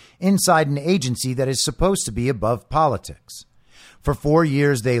abuse inside an agency that is supposed to be above politics. For 4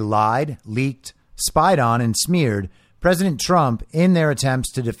 years, they lied, leaked, spied on, and smeared President Trump in their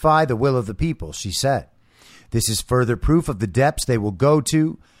attempts to defy the will of the people, she said. This is further proof of the depths they will go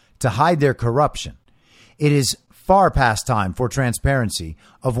to hide their corruption. It is far past time for transparency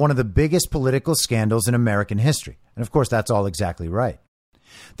of one of the biggest political scandals in American history. And of course, that's all exactly right.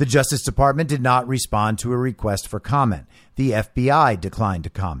 The Justice Department did not respond to a request for comment. The FBI declined to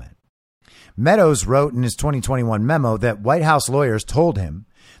comment. Meadows wrote in his 2021 memo that White House lawyers told him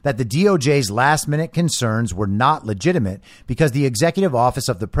that the DOJ's last-minute concerns were not legitimate because the executive office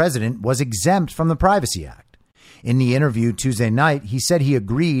of the president was exempt from the Privacy Act. In the interview Tuesday night, he said he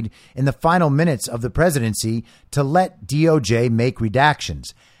agreed in the final minutes of the presidency to let DOJ make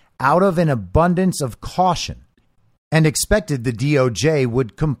redactions out of an abundance of caution and expected the DOJ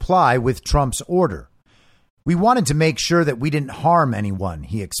would comply with Trump's order. We wanted to make sure that we didn't harm anyone,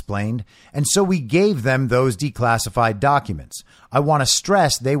 he explained, and so we gave them those declassified documents. I want to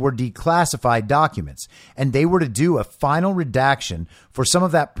stress they were declassified documents, and they were to do a final redaction for some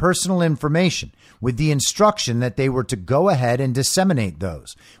of that personal information with the instruction that they were to go ahead and disseminate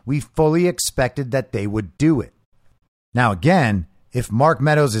those. We fully expected that they would do it. Now, again, if Mark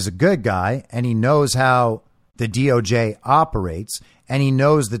Meadows is a good guy and he knows how the DOJ operates, and he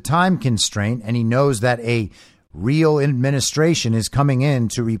knows the time constraint, and he knows that a real administration is coming in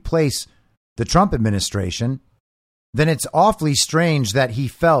to replace the Trump administration, then it's awfully strange that he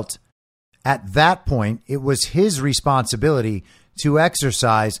felt at that point it was his responsibility to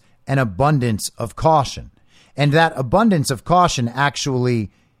exercise an abundance of caution. And that abundance of caution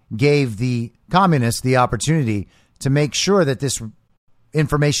actually gave the communists the opportunity to make sure that this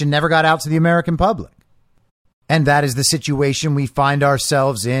information never got out to the American public. And that is the situation we find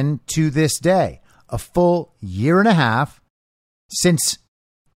ourselves in to this day, a full year and a half since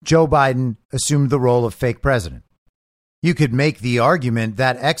Joe Biden assumed the role of fake president. You could make the argument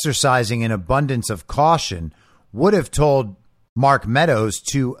that exercising an abundance of caution would have told Mark Meadows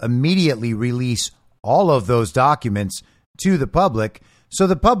to immediately release all of those documents to the public so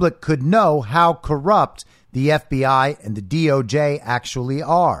the public could know how corrupt the FBI and the DOJ actually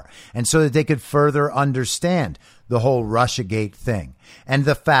are, and so that they could further understand the whole Russiagate thing and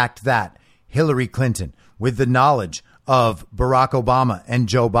the fact that Hillary Clinton, with the knowledge of Barack Obama and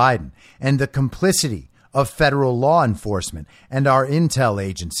Joe Biden and the complicity of federal law enforcement and our intel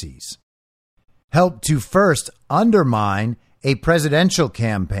agencies, helped to first undermine a presidential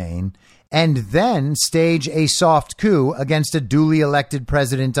campaign and then stage a soft coup against a duly elected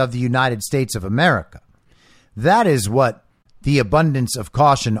president of the United States of America. That is what the abundance of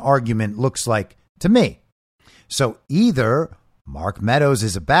caution argument looks like to me. So either Mark Meadows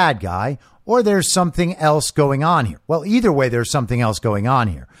is a bad guy or there's something else going on here. Well, either way, there's something else going on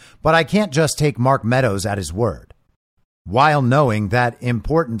here. But I can't just take Mark Meadows at his word, while knowing that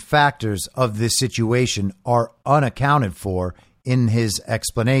important factors of this situation are unaccounted for in his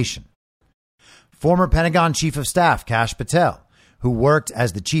explanation. Former Pentagon Chief of Staff Kash Patel, who worked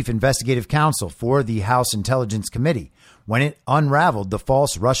as the chief investigative counsel for the House Intelligence Committee when it unraveled the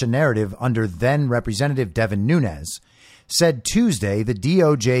false Russia narrative under then Representative Devin Nunes, said Tuesday the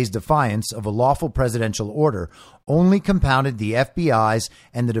DOJ's defiance of a lawful presidential order only compounded the FBI's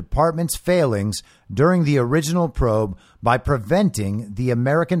and the department's failings during the original probe by preventing the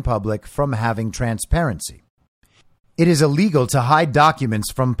American public from having transparency. It is illegal to hide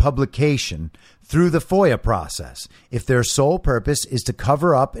documents from publication through the FOIA process if their sole purpose is to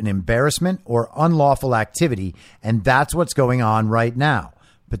cover up an embarrassment or unlawful activity, and that's what's going on right now,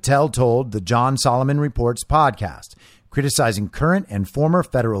 Patel told the John Solomon Reports podcast, criticizing current and former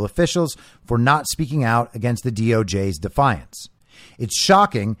federal officials for not speaking out against the DOJ's defiance. It's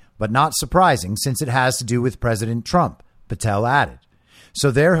shocking, but not surprising, since it has to do with President Trump, Patel added.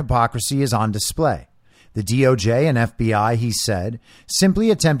 So their hypocrisy is on display. The DOJ and FBI, he said,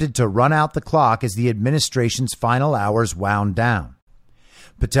 simply attempted to run out the clock as the administration's final hours wound down.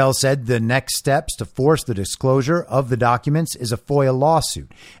 Patel said the next steps to force the disclosure of the documents is a FOIA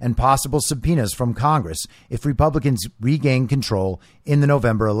lawsuit and possible subpoenas from Congress if Republicans regain control in the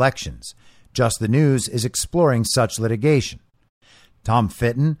November elections. Just the News is exploring such litigation. Tom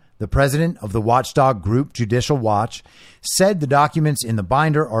Fitton, the president of the watchdog group Judicial Watch, said the documents in the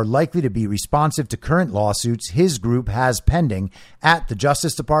binder are likely to be responsive to current lawsuits his group has pending at the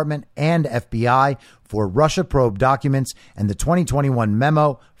Justice Department and FBI for Russia probe documents, and the 2021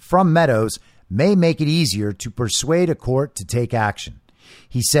 memo from Meadows may make it easier to persuade a court to take action.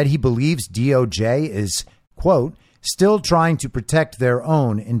 He said he believes DOJ is, quote, still trying to protect their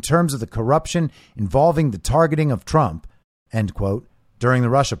own in terms of the corruption involving the targeting of Trump, end quote, during the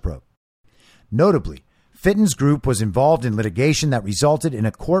Russia probe. Notably, Fitton's group was involved in litigation that resulted in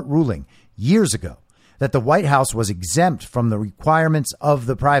a court ruling years ago that the White House was exempt from the requirements of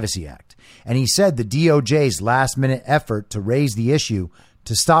the Privacy Act. And he said the DOJ's last-minute effort to raise the issue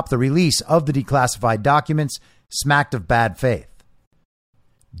to stop the release of the declassified documents smacked of bad faith.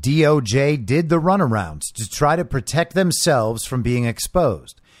 DOJ did the runarounds to try to protect themselves from being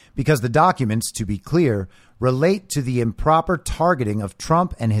exposed, because the documents, to be clear, relate to the improper targeting of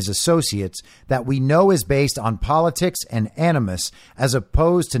Trump and his associates that we know is based on politics and animus as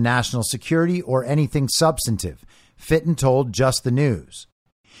opposed to national security or anything substantive, Fitton told Just the News.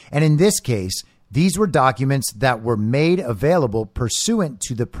 And in this case, these were documents that were made available pursuant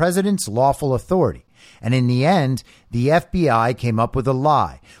to the president's lawful authority. And in the end, the FBI came up with a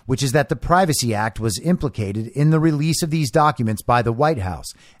lie, which is that the Privacy Act was implicated in the release of these documents by the White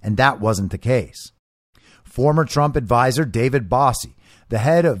House, and that wasn't the case. Former Trump advisor David Bossie, the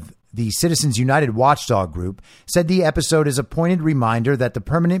head of the Citizens United watchdog group, said the episode is a pointed reminder that the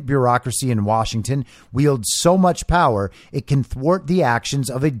permanent bureaucracy in Washington wields so much power it can thwart the actions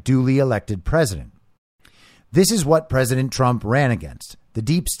of a duly elected president. This is what President Trump ran against, the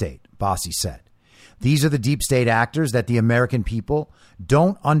deep state, Bossie said. These are the deep state actors that the American people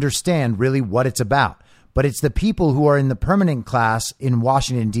don't understand really what it's about, but it's the people who are in the permanent class in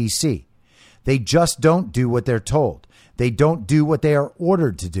Washington, D.C. They just don't do what they're told. They don't do what they are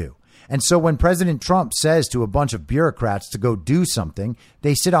ordered to do. And so when President Trump says to a bunch of bureaucrats to go do something,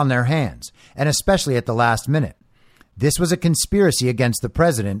 they sit on their hands, and especially at the last minute. This was a conspiracy against the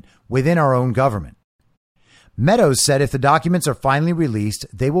president within our own government. Meadows said if the documents are finally released,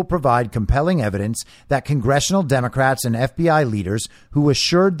 they will provide compelling evidence that congressional Democrats and FBI leaders who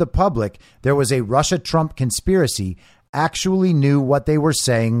assured the public there was a Russia-Trump conspiracy actually knew what they were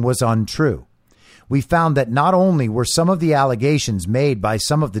saying was untrue. We found that not only were some of the allegations made by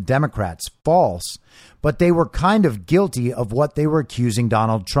some of the Democrats false, but they were kind of guilty of what they were accusing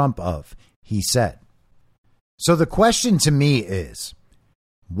Donald Trump of, he said. So the question to me is,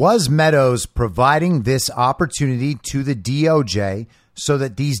 was Meadows providing this opportunity to the DOJ so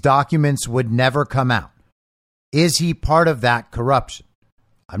that these documents would never come out? Is he part of that corruption?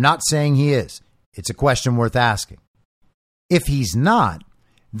 I'm not saying he is. It's a question worth asking. If he's not,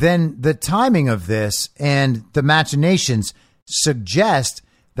 then the timing of this and the machinations suggest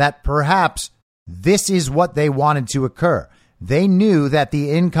that perhaps this is what they wanted to occur. They knew that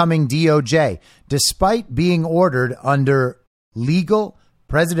the incoming DOJ, despite being ordered under legal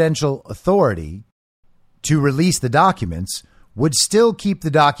presidential authority to release the documents, would still keep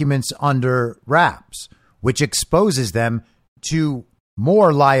the documents under wraps, which exposes them to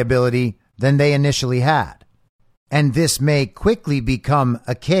more liability than they initially had. And this may quickly become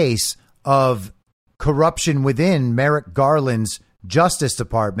a case of corruption within Merrick Garland's Justice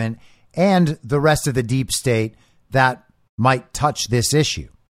Department and the rest of the deep state that might touch this issue.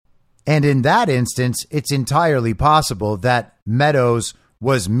 And in that instance, it's entirely possible that Meadows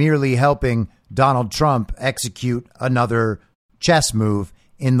was merely helping Donald Trump execute another chess move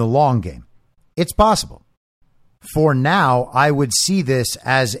in the long game. It's possible. For now, I would see this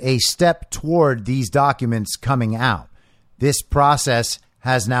as a step toward these documents coming out. This process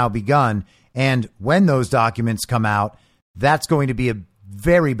has now begun, and when those documents come out, that's going to be a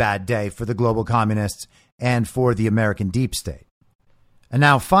very bad day for the global communists and for the American deep state. And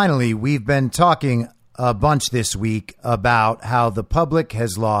now, finally, we've been talking a bunch this week about how the public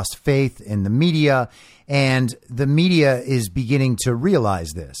has lost faith in the media, and the media is beginning to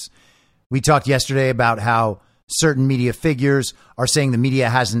realize this. We talked yesterday about how certain media figures are saying the media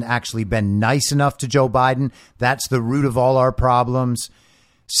hasn't actually been nice enough to Joe Biden. That's the root of all our problems.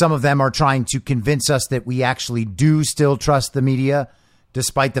 Some of them are trying to convince us that we actually do still trust the media,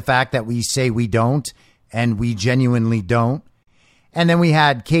 despite the fact that we say we don't, and we genuinely don't. And then we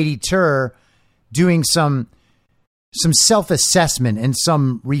had Katie Tur doing some self-assessment and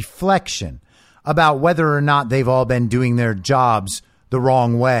some reflection about whether or not they've all been doing their jobs the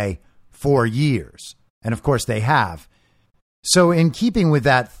wrong way for years. And of course they have. So in keeping with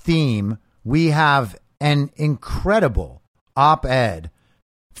that theme, we have an incredible op-ed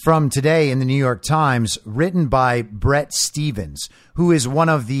from today in the New York Times written by Bret Stephens, who is one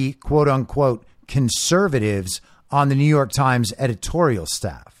of the quote unquote conservatives on the New York Times editorial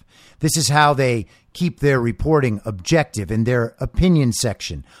staff. This is how they keep their reporting objective and their opinion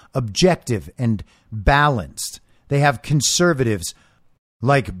section objective and balanced. They have conservatives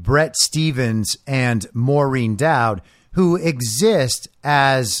like Bret Stephens and Maureen Dowd who exist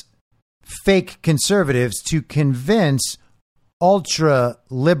as fake conservatives to convince ultra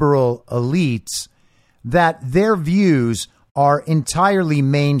liberal elites that their views are entirely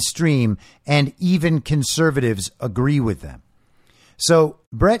mainstream and even conservatives agree with them. So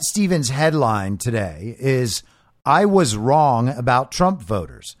Bret Stephens' headline today is, "I was wrong about Trump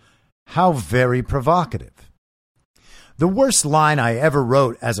voters. How very provocative." The worst line I ever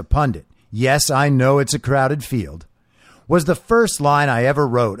wrote as a pundit, yes, I know it's a crowded field, was the first line I ever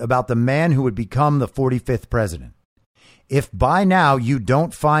wrote about the man who would become the 45th president. If by now you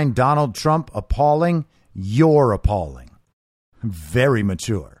don't find Donald Trump appalling, you're appalling. Very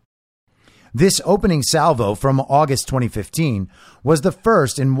mature. This opening salvo from August 2015 was the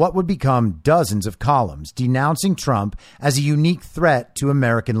first in what would become dozens of columns denouncing Trump as a unique threat to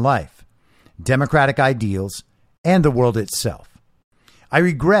American life, democratic ideals, and the world itself. I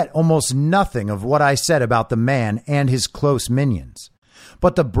regret almost nothing of what I said about the man and his close minions,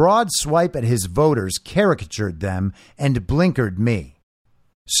 but the broad swipe at his voters caricatured them and blinkered me.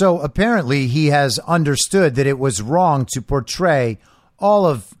 So apparently he has understood that it was wrong to portray all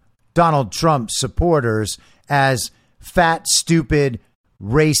of Donald Trump's supporters as fat, stupid,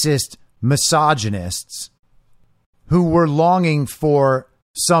 racist misogynists who were longing for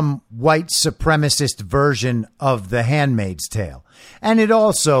some white supremacist version of The Handmaid's Tale. And it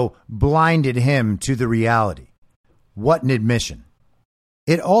also blinded him to the reality. What an admission.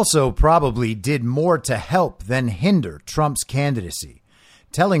 It also probably did more to help than hinder Trump's candidacy.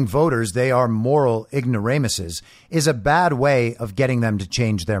 Telling voters they are moral ignoramuses is a bad way of getting them to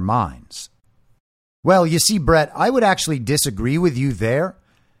change their minds. Well, you see, Brett, I would actually disagree with you there.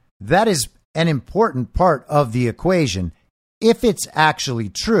 That is an important part of the equation if it's actually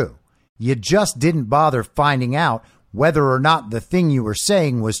true. You just didn't bother finding out whether or not the thing you were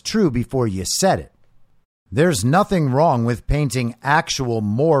saying was true before you said it. There's nothing wrong with painting actual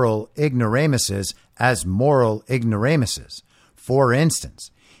moral ignoramuses as moral ignoramuses. For instance,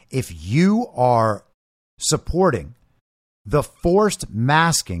 if you are supporting the forced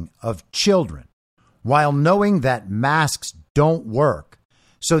masking of children while knowing that masks don't work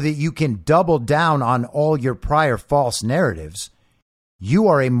so that you can double down on all your prior false narratives, you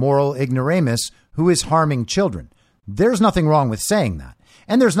are a moral ignoramus who is harming children. There's nothing wrong with saying that.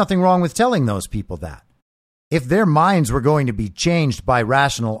 And there's nothing wrong with telling those people that. If their minds were going to be changed by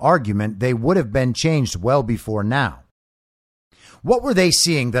rational argument, they would have been changed well before now. What were they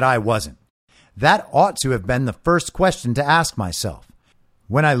seeing that I wasn't? That ought to have been the first question to ask myself.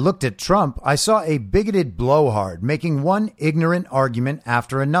 When I looked at Trump, I saw a bigoted blowhard making one ignorant argument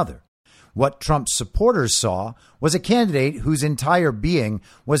after another. What Trump's supporters saw was a candidate whose entire being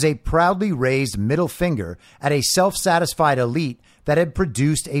was a proudly raised middle finger at a self-satisfied elite that had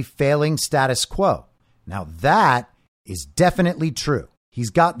produced a failing status quo. Now that is definitely true. He's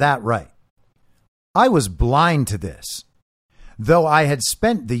got that right. I was blind to this. Though I had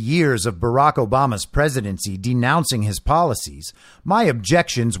spent the years of Barack Obama's presidency denouncing his policies, my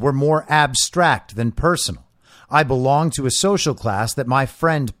objections were more abstract than personal. I belonged to a social class that my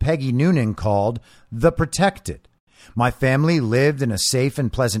friend Peggy Noonan called the protected. My family lived in a safe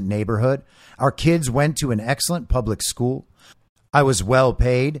and pleasant neighborhood. Our kids went to an excellent public school. I was well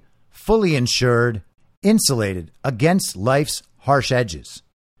paid, fully insured, insulated against life's harsh edges.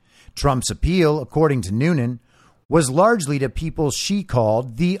 Trump's appeal, according to Noonan, was largely to people she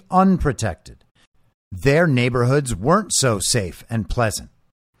called the unprotected. Their neighborhoods weren't so safe and pleasant.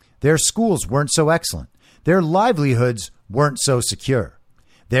 Their schools weren't so excellent. Their livelihoods weren't so secure.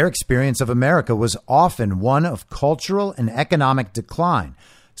 Their experience of America was often one of cultural and economic decline,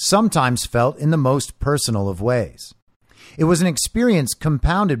 sometimes felt in the most personal of ways. It was an experience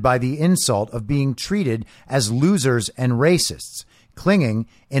compounded by the insult of being treated as losers and racists, clinging,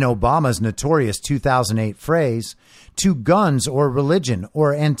 in Obama's notorious 2008 phrase, to guns or religion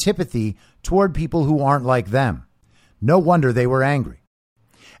or antipathy toward people who aren't like them. No wonder they were angry.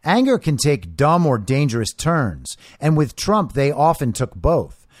 Anger can take dumb or dangerous turns, and with Trump, they often took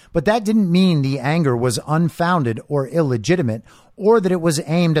both. But that didn't mean the anger was unfounded or illegitimate, or that it was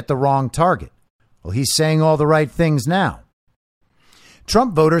aimed at the wrong target. Well, he's saying all the right things now.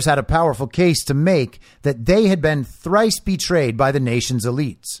 Trump voters had a powerful case to make that they had been thrice betrayed by the nation's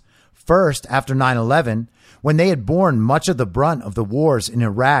elites. First, after 9/11, when they had borne much of the brunt of the wars in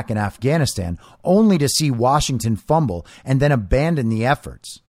Iraq and Afghanistan, only to see Washington fumble and then abandon the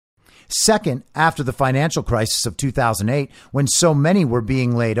efforts. Second, after the financial crisis of 2008, when so many were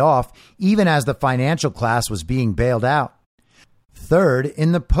being laid off, even as the financial class was being bailed out. Third,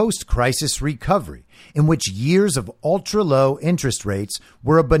 in the post-crisis recovery, in which years of ultra-low interest rates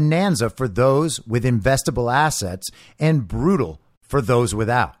were a bonanza for those with investable assets and brutal for those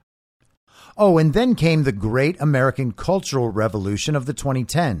without. Oh, and then came the great American cultural revolution of the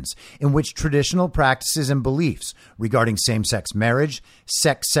 2010s, in which traditional practices and beliefs regarding same-sex marriage,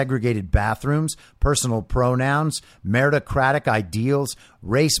 sex-segregated bathrooms, personal pronouns, meritocratic ideals,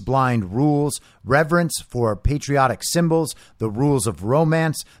 race-blind rules, reverence for patriotic symbols, the rules of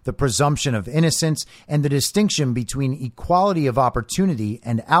romance, the presumption of innocence, and the distinction between equality of opportunity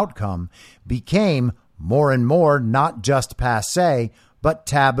and outcome became more and more not just passé, but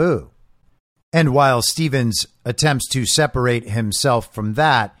taboo. And while Stevens attempts to separate himself from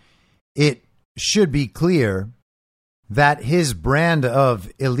that, it should be clear that his brand of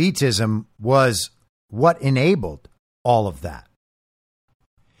elitism was what enabled all of that.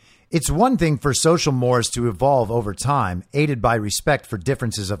 It's one thing for social mores to evolve over time, aided by respect for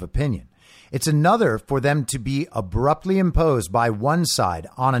differences of opinion. It's another for them to be abruptly imposed by one side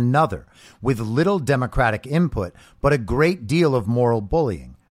on another with little democratic input, but a great deal of moral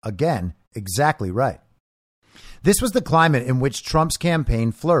bullying. Again, exactly right. This was the climate in which Trump's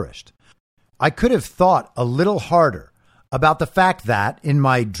campaign flourished. I could have thought a little harder about the fact that, in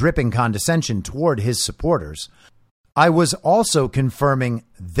my dripping condescension toward his supporters, I was also confirming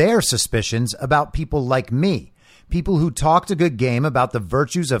their suspicions about people like me, people who talked a good game about the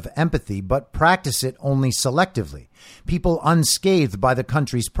virtues of empathy but practice it only selectively, people unscathed by the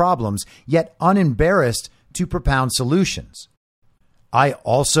country's problems, yet unembarrassed to propound solutions. I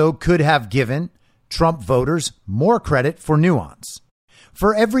also could have given Trump voters more credit for nuance.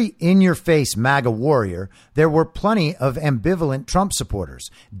 For every in-your-face MAGA warrior, there were plenty of ambivalent Trump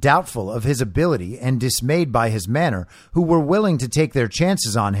supporters, doubtful of his ability and dismayed by his manner, who were willing to take their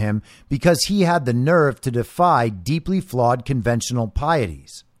chances on him because he had the nerve to defy deeply flawed conventional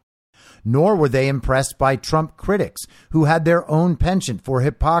pieties. Nor were they impressed by Trump critics, who had their own penchant for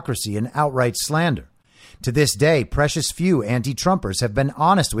hypocrisy and outright slander. To this day, precious few anti-Trumpers have been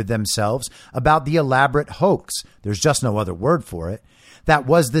honest with themselves about the elaborate hoax, there's just no other word for it, that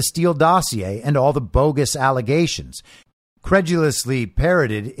was the Steele dossier and all the bogus allegations, credulously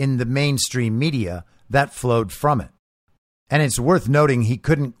parroted in the mainstream media that flowed from it. And it's worth noting he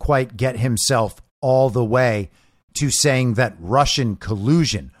couldn't quite get himself all the way to saying that Russian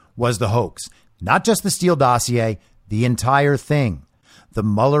collusion was the hoax. Not just the Steele dossier, the entire thing, the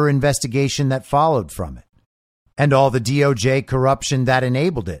Mueller investigation that followed from it, and all the DOJ corruption that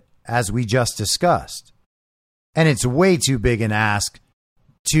enabled it, as we just discussed. And it's way too big an ask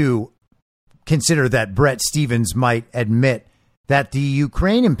to consider that Brett Stevens might admit that the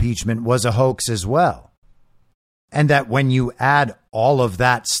Ukraine impeachment was a hoax as well. And that when you add all of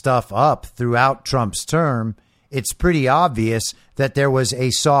that stuff up throughout Trump's term, it's pretty obvious that there was a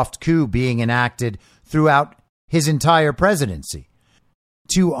soft coup being enacted throughout his entire presidency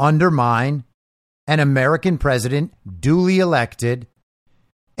to undermine an American president duly elected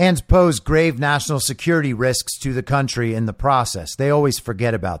and pose grave national security risks to the country in the process. They always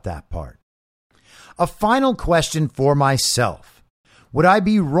forget about that part. A final question for myself. Would I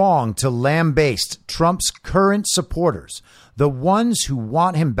be wrong to lambaste Trump's current supporters, the ones who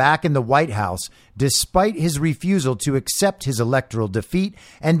want him back in the White House despite his refusal to accept his electoral defeat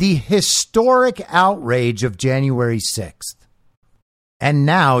and the historic outrage of January 6th? And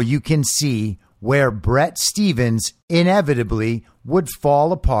now you can see where Bret Stephens inevitably would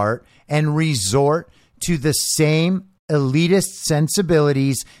fall apart and resort to the same elitist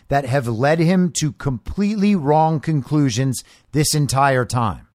sensibilities that have led him to completely wrong conclusions this entire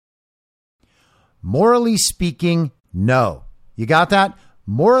time. Morally speaking, no. You got that?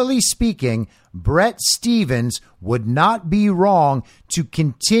 Morally speaking, Bret Stephens would not be wrong to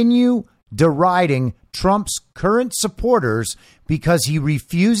continue deriding Trump's current supporters because he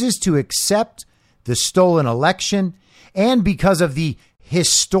refuses to accept the stolen election and because of the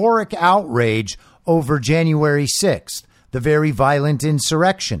historic outrage over January 6th, the very violent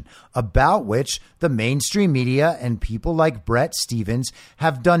insurrection about which the mainstream media and people like Bret Stephens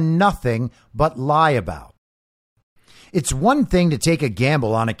have done nothing but lie about. It's one thing to take a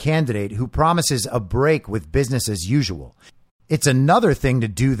gamble on a candidate who promises a break with business as usual. It's another thing to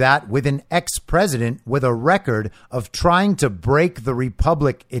do that with an ex-president with a record of trying to break the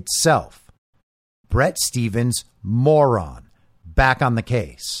republic itself. Bret Stephens, moron, back on the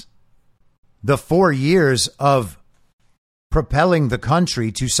case. The 4 years of propelling the country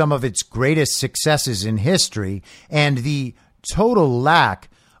to some of its greatest successes in history and the total lack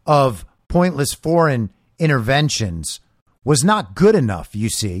of pointless foreign interventions was not good enough, you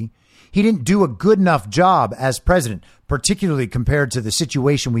see. He didn't do a good enough job as president, particularly compared to the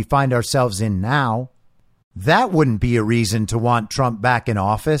situation we find ourselves in now. That wouldn't be a reason to want Trump back in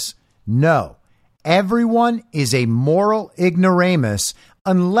office. No. Everyone is a moral ignoramus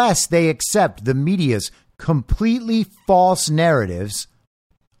unless they accept the media's completely false narratives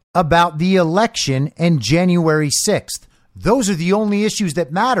about the election and January 6th. Those are the only issues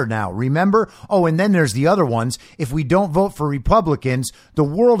that matter now, remember? Oh, and then there's the other ones. If we don't vote for Republicans, the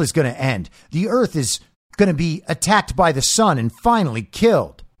world is going to end. The earth is going to be attacked by the sun and finally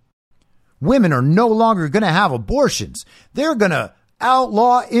killed. Women are no longer going to have abortions. They're going to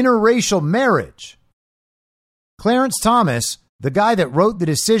outlaw interracial marriage. Clarence Thomas, the guy that wrote the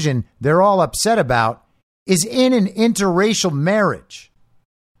decision they're all upset about, is in an interracial marriage.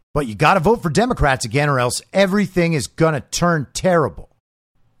 But you got to vote for Democrats again or else everything is going to turn terrible.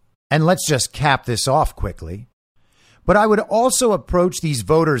 And let's just cap this off quickly. But I would also approach these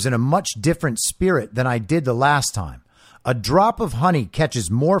voters in a much different spirit than I did the last time. A drop of honey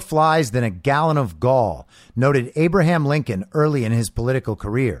catches more flies than a gallon of gall, noted Abraham Lincoln early in his political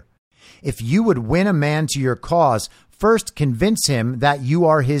career. If you would win a man to your cause, first convince him that you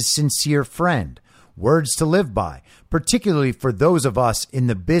are his sincere friend. Words to live by, particularly for those of us in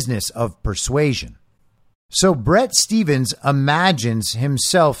the business of persuasion. So Bret Stephens imagines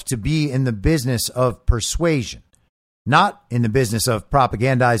himself to be in the business of persuasion, not in the business of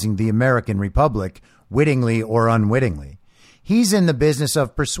propagandizing the American Republic, wittingly or unwittingly. He's in the business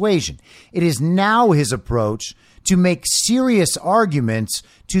of persuasion. It is now his approach to make serious arguments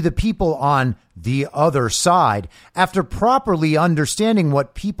to the people on the other side after properly understanding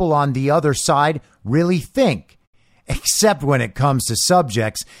what people on the other side really think, except when it comes to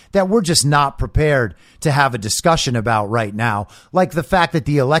subjects that we're just not prepared to have a discussion about right now, like the fact that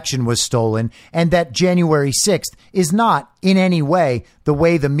the election was stolen and that January 6th is not in any way the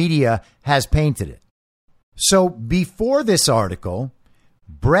way the media has painted it. So before this article,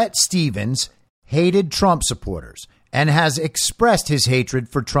 Bret Stephens hated Trump supporters and has expressed his hatred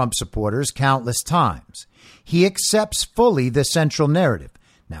for Trump supporters countless times. He accepts fully the central narrative.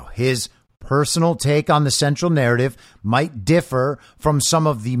 Now, his personal take on the central narrative might differ from some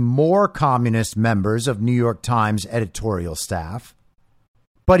of the more communist members of New York Times editorial staff,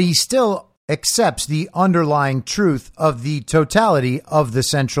 but he still accepts the underlying truth of the totality of the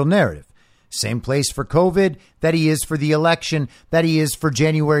central narrative. Same place for COVID that he is for the election, that he is for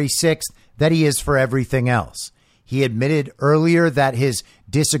January 6th, that he is for everything else. He admitted earlier that his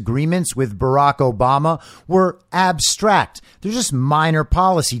disagreements with Barack Obama were abstract. They're just minor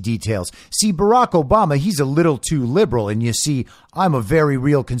policy details. See, Barack Obama, he's a little too liberal. And you see, I'm a very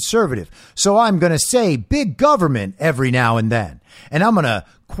real conservative. So I'm going to say big government every now and then. And I'm going to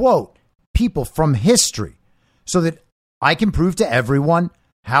quote people from history so that I can prove to everyone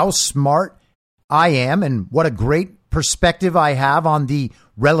how smart I am and what a great perspective I have on the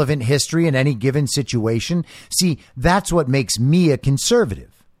relevant history in any given situation. See, that's what makes me a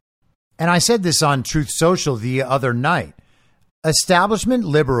conservative. And I said this on Truth Social the other night. establishment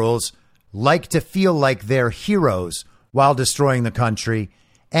liberals like to feel like they're heroes while destroying the country,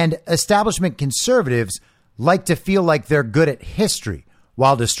 and establishment conservatives like to feel like they're good at history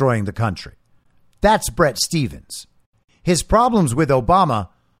while destroying the country. That's Bret Stephens. His problems with Obama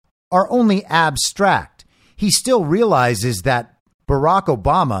are only abstract. He still realizes that Barack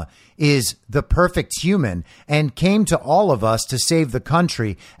Obama is the perfect human and came to all of us to save the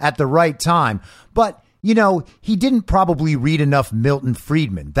country at the right time. But, you know, he didn't probably read enough Milton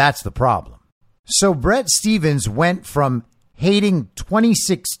Friedman. That's the problem. So Bret Stephens went from hating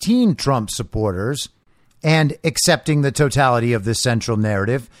 2016 Trump supporters and accepting the totality of the central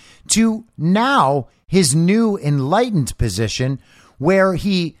narrative to now his new enlightened position where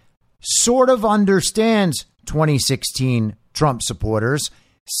he sort of understands 2016 Trump supporters,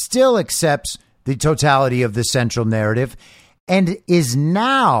 still accepts the totality of the central narrative, and is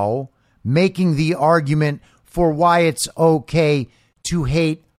now making the argument for why it's okay to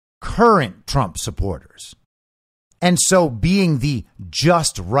hate current Trump supporters. And so, being the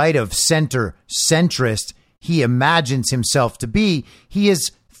just right of center centrist he imagines himself to be, he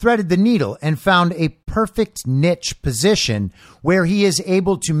has threaded the needle and found a perfect niche position where he is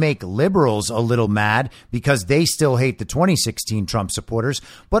able to make liberals a little mad because they still hate the 2016 Trump supporters,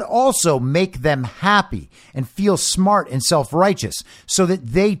 but also make them happy and feel smart and self-righteous so that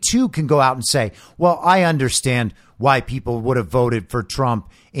they too can go out and say, well, I understand why people would have voted for Trump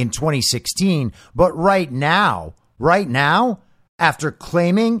in 2016, but right now, after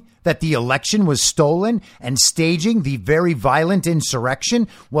claiming that the election was stolen and staging the very violent insurrection,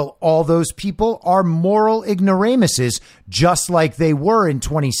 well, all those people are moral ignoramuses, just like they were in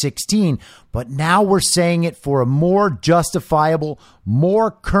 2016. But now we're saying it for a more justifiable, more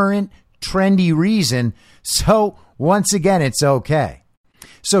current, trendy reason. So once again, it's okay.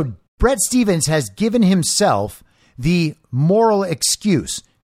 So Bret Stephens has given himself the moral excuse.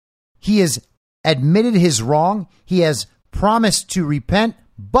 He has admitted his wrong. He has promised to repent,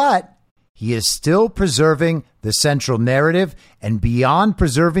 but he is still preserving the central narrative. And beyond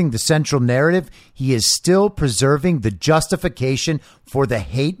preserving the central narrative, he is still preserving the justification for the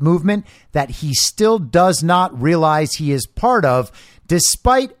hate movement that he still does not realize he is part of,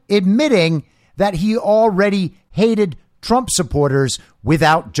 despite admitting that he already hated Trump supporters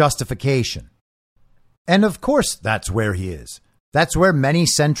without justification. And of course, that's where he is. That's where many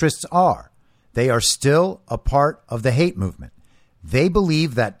centrists are. They are still a part of the hate movement. They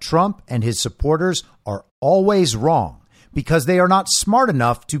believe that Trump and his supporters are always wrong because they are not smart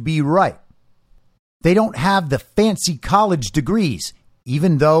enough to be right. They don't have the fancy college degrees,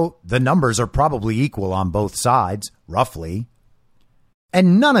 even though the numbers are probably equal on both sides, roughly.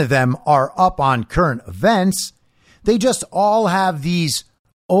 And none of them are up on current events. They just all have these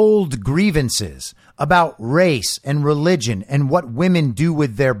old grievances about race and religion and what women do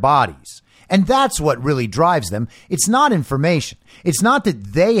with their bodies. And that's what really drives them. It's not information. It's not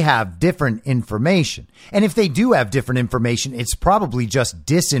that they have different information. And if they do have different information, it's probably just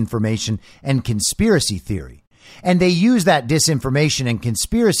disinformation and conspiracy theory. And they use that disinformation and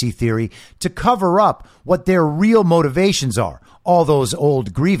conspiracy theory to cover up what their real motivations are, all those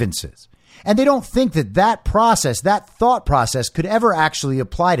old grievances. And they don't think that that process, that thought process could ever actually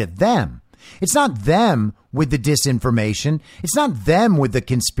apply to them. It's not them with the disinformation. It's not them with the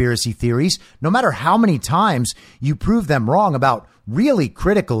conspiracy theories. No matter how many times you prove them wrong about really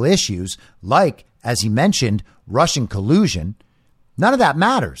critical issues, like, as he mentioned, Russian collusion, none of that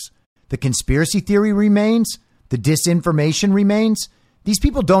matters. The conspiracy theory remains. The disinformation remains. These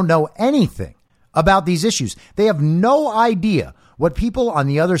people don't know anything about these issues. They have no idea what people on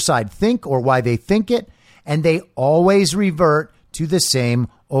the other side think or why they think it, and they always revert to the same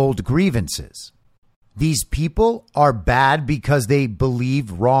old grievances. These people are bad because they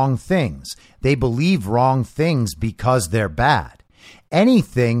believe wrong things. They believe wrong things because they're bad.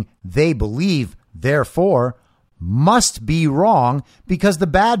 Anything they believe, therefore, must be wrong because the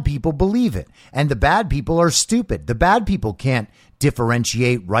bad people believe it. And the bad people are stupid. The bad people can't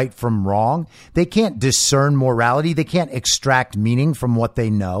differentiate right from wrong. They can't discern morality. They can't extract meaning from what they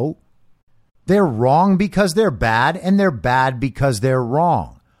know. They're wrong because they're bad, and they're bad because they're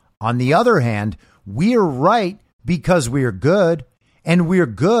wrong. On the other hand, we're right because we're good, and we're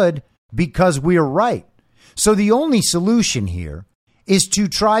good because we're right. So the only solution here is to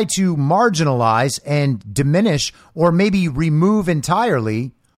try to marginalize and diminish or maybe remove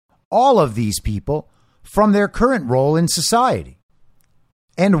entirely all of these people from their current role in society.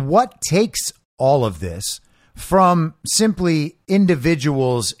 And what takes all of this from simply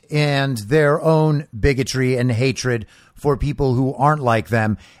individuals and their own bigotry and hatred for people who aren't like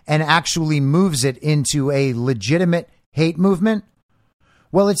them and actually moves it into a legitimate hate movement?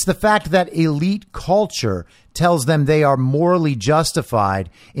 Well, it's the fact that elite culture tells them they are morally justified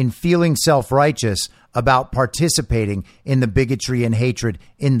in feeling self-righteous about participating in the bigotry and hatred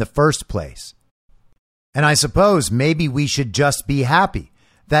in the first place. And I suppose maybe we should just be happy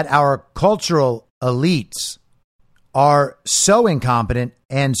that our cultural elites are so incompetent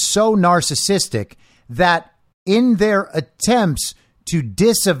and so narcissistic that in their attempts to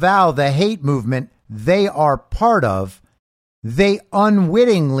disavow the hate movement they are part of, they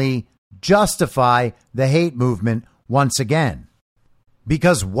unwittingly justify the hate movement once again.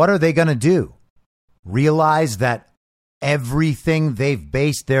 Because what are they going to do? Realize that everything they've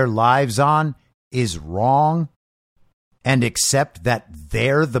based their lives on is wrong and accept that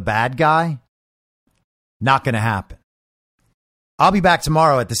they're the bad guy? Not going to happen. I'll be back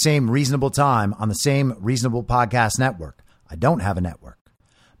tomorrow at the same reasonable time on the same reasonable podcast network. I don't have a network.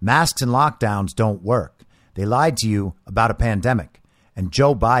 Masks and lockdowns don't work. They lied to you about a pandemic, and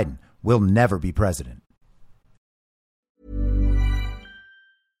Joe Biden will never be president.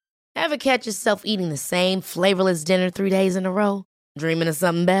 Ever catch yourself eating the same flavorless dinner 3 days in a row? Dreaming of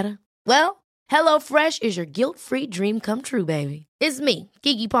something better? Well, HelloFresh is your guilt-free dream come true, baby. It's me,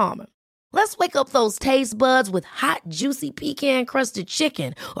 Keke Palmer. Let's wake up those taste buds with hot, juicy pecan-crusted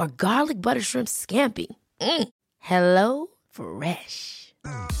chicken or garlic butter shrimp scampi. Hello Fresh.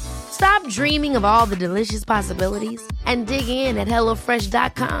 Stop dreaming of all the delicious possibilities and dig in at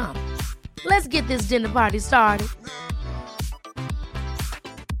HelloFresh.com. Let's get this dinner party started.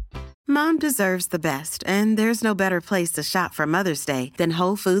 Mom deserves the best, and there's no better place to shop for Mother's Day than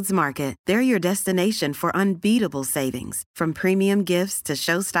Whole Foods Market. They're your destination for unbeatable savings, from premium gifts to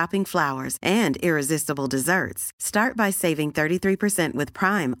show-stopping flowers and irresistible desserts. Start by saving 33% with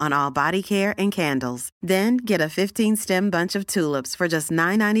Prime on all body care and candles. Then get a 15-stem bunch of tulips for just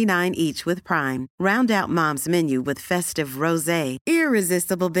 $9.99 each with Prime. Round out Mom's menu with festive rosé,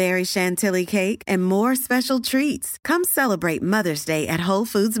 irresistible berry chantilly cake, and more special treats. Come celebrate Mother's Day at Whole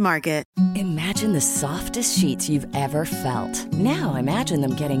Foods Market. Imagine the softest sheets you've ever felt. Now imagine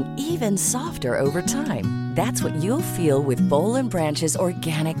them getting even softer over time. That's what you'll feel with Boll & Branch's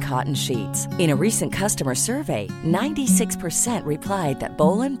organic cotton sheets. In a recent customer survey, 96% replied that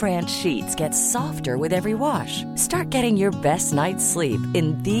Boll & Branch sheets get softer with every wash. Start getting your best night's sleep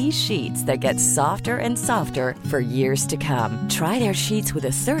in these sheets that get softer and softer for years to come. Try their sheets with a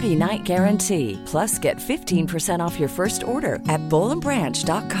 30-night guarantee. Plus, get 15% off your first order at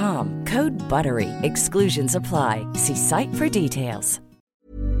bollandbranch.com. Code BUTTERY. Exclusions apply. See site for details.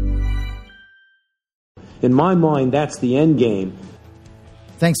 In my mind, that's the end game.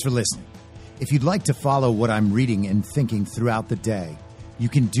 Thanks for listening. If you'd like to follow what I'm reading and thinking throughout the day, you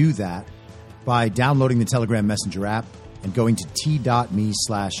can do that by downloading the Telegram Messenger app and going to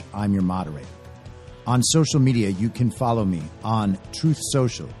t.me/I'm your moderator. On social media, you can follow me on Truth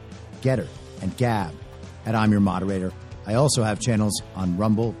Social, Getter, and Gab at I'm your moderator. I also have channels on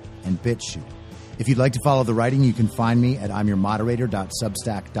Rumble and BitChute. If you'd like to follow the writing, you can find me at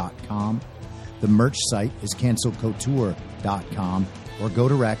imyourmoderator.substack.com. The merch site is cancelcouture.com, or go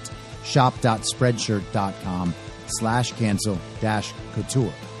direct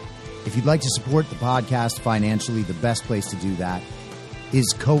shop.spreadshirt.com/cancel-couture. If you'd like to support the podcast financially, the best place to do that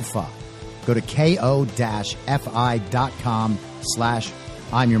is Ko-Fi. Go to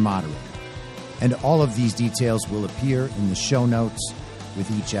ko-fi.com/I'm your moderator. And all of these details will appear in the show notes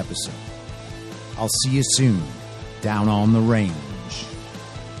with each episode. I'll see you soon down on the range.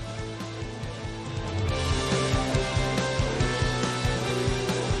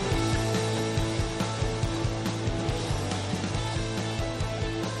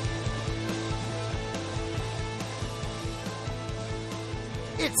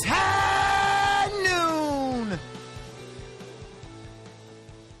 It's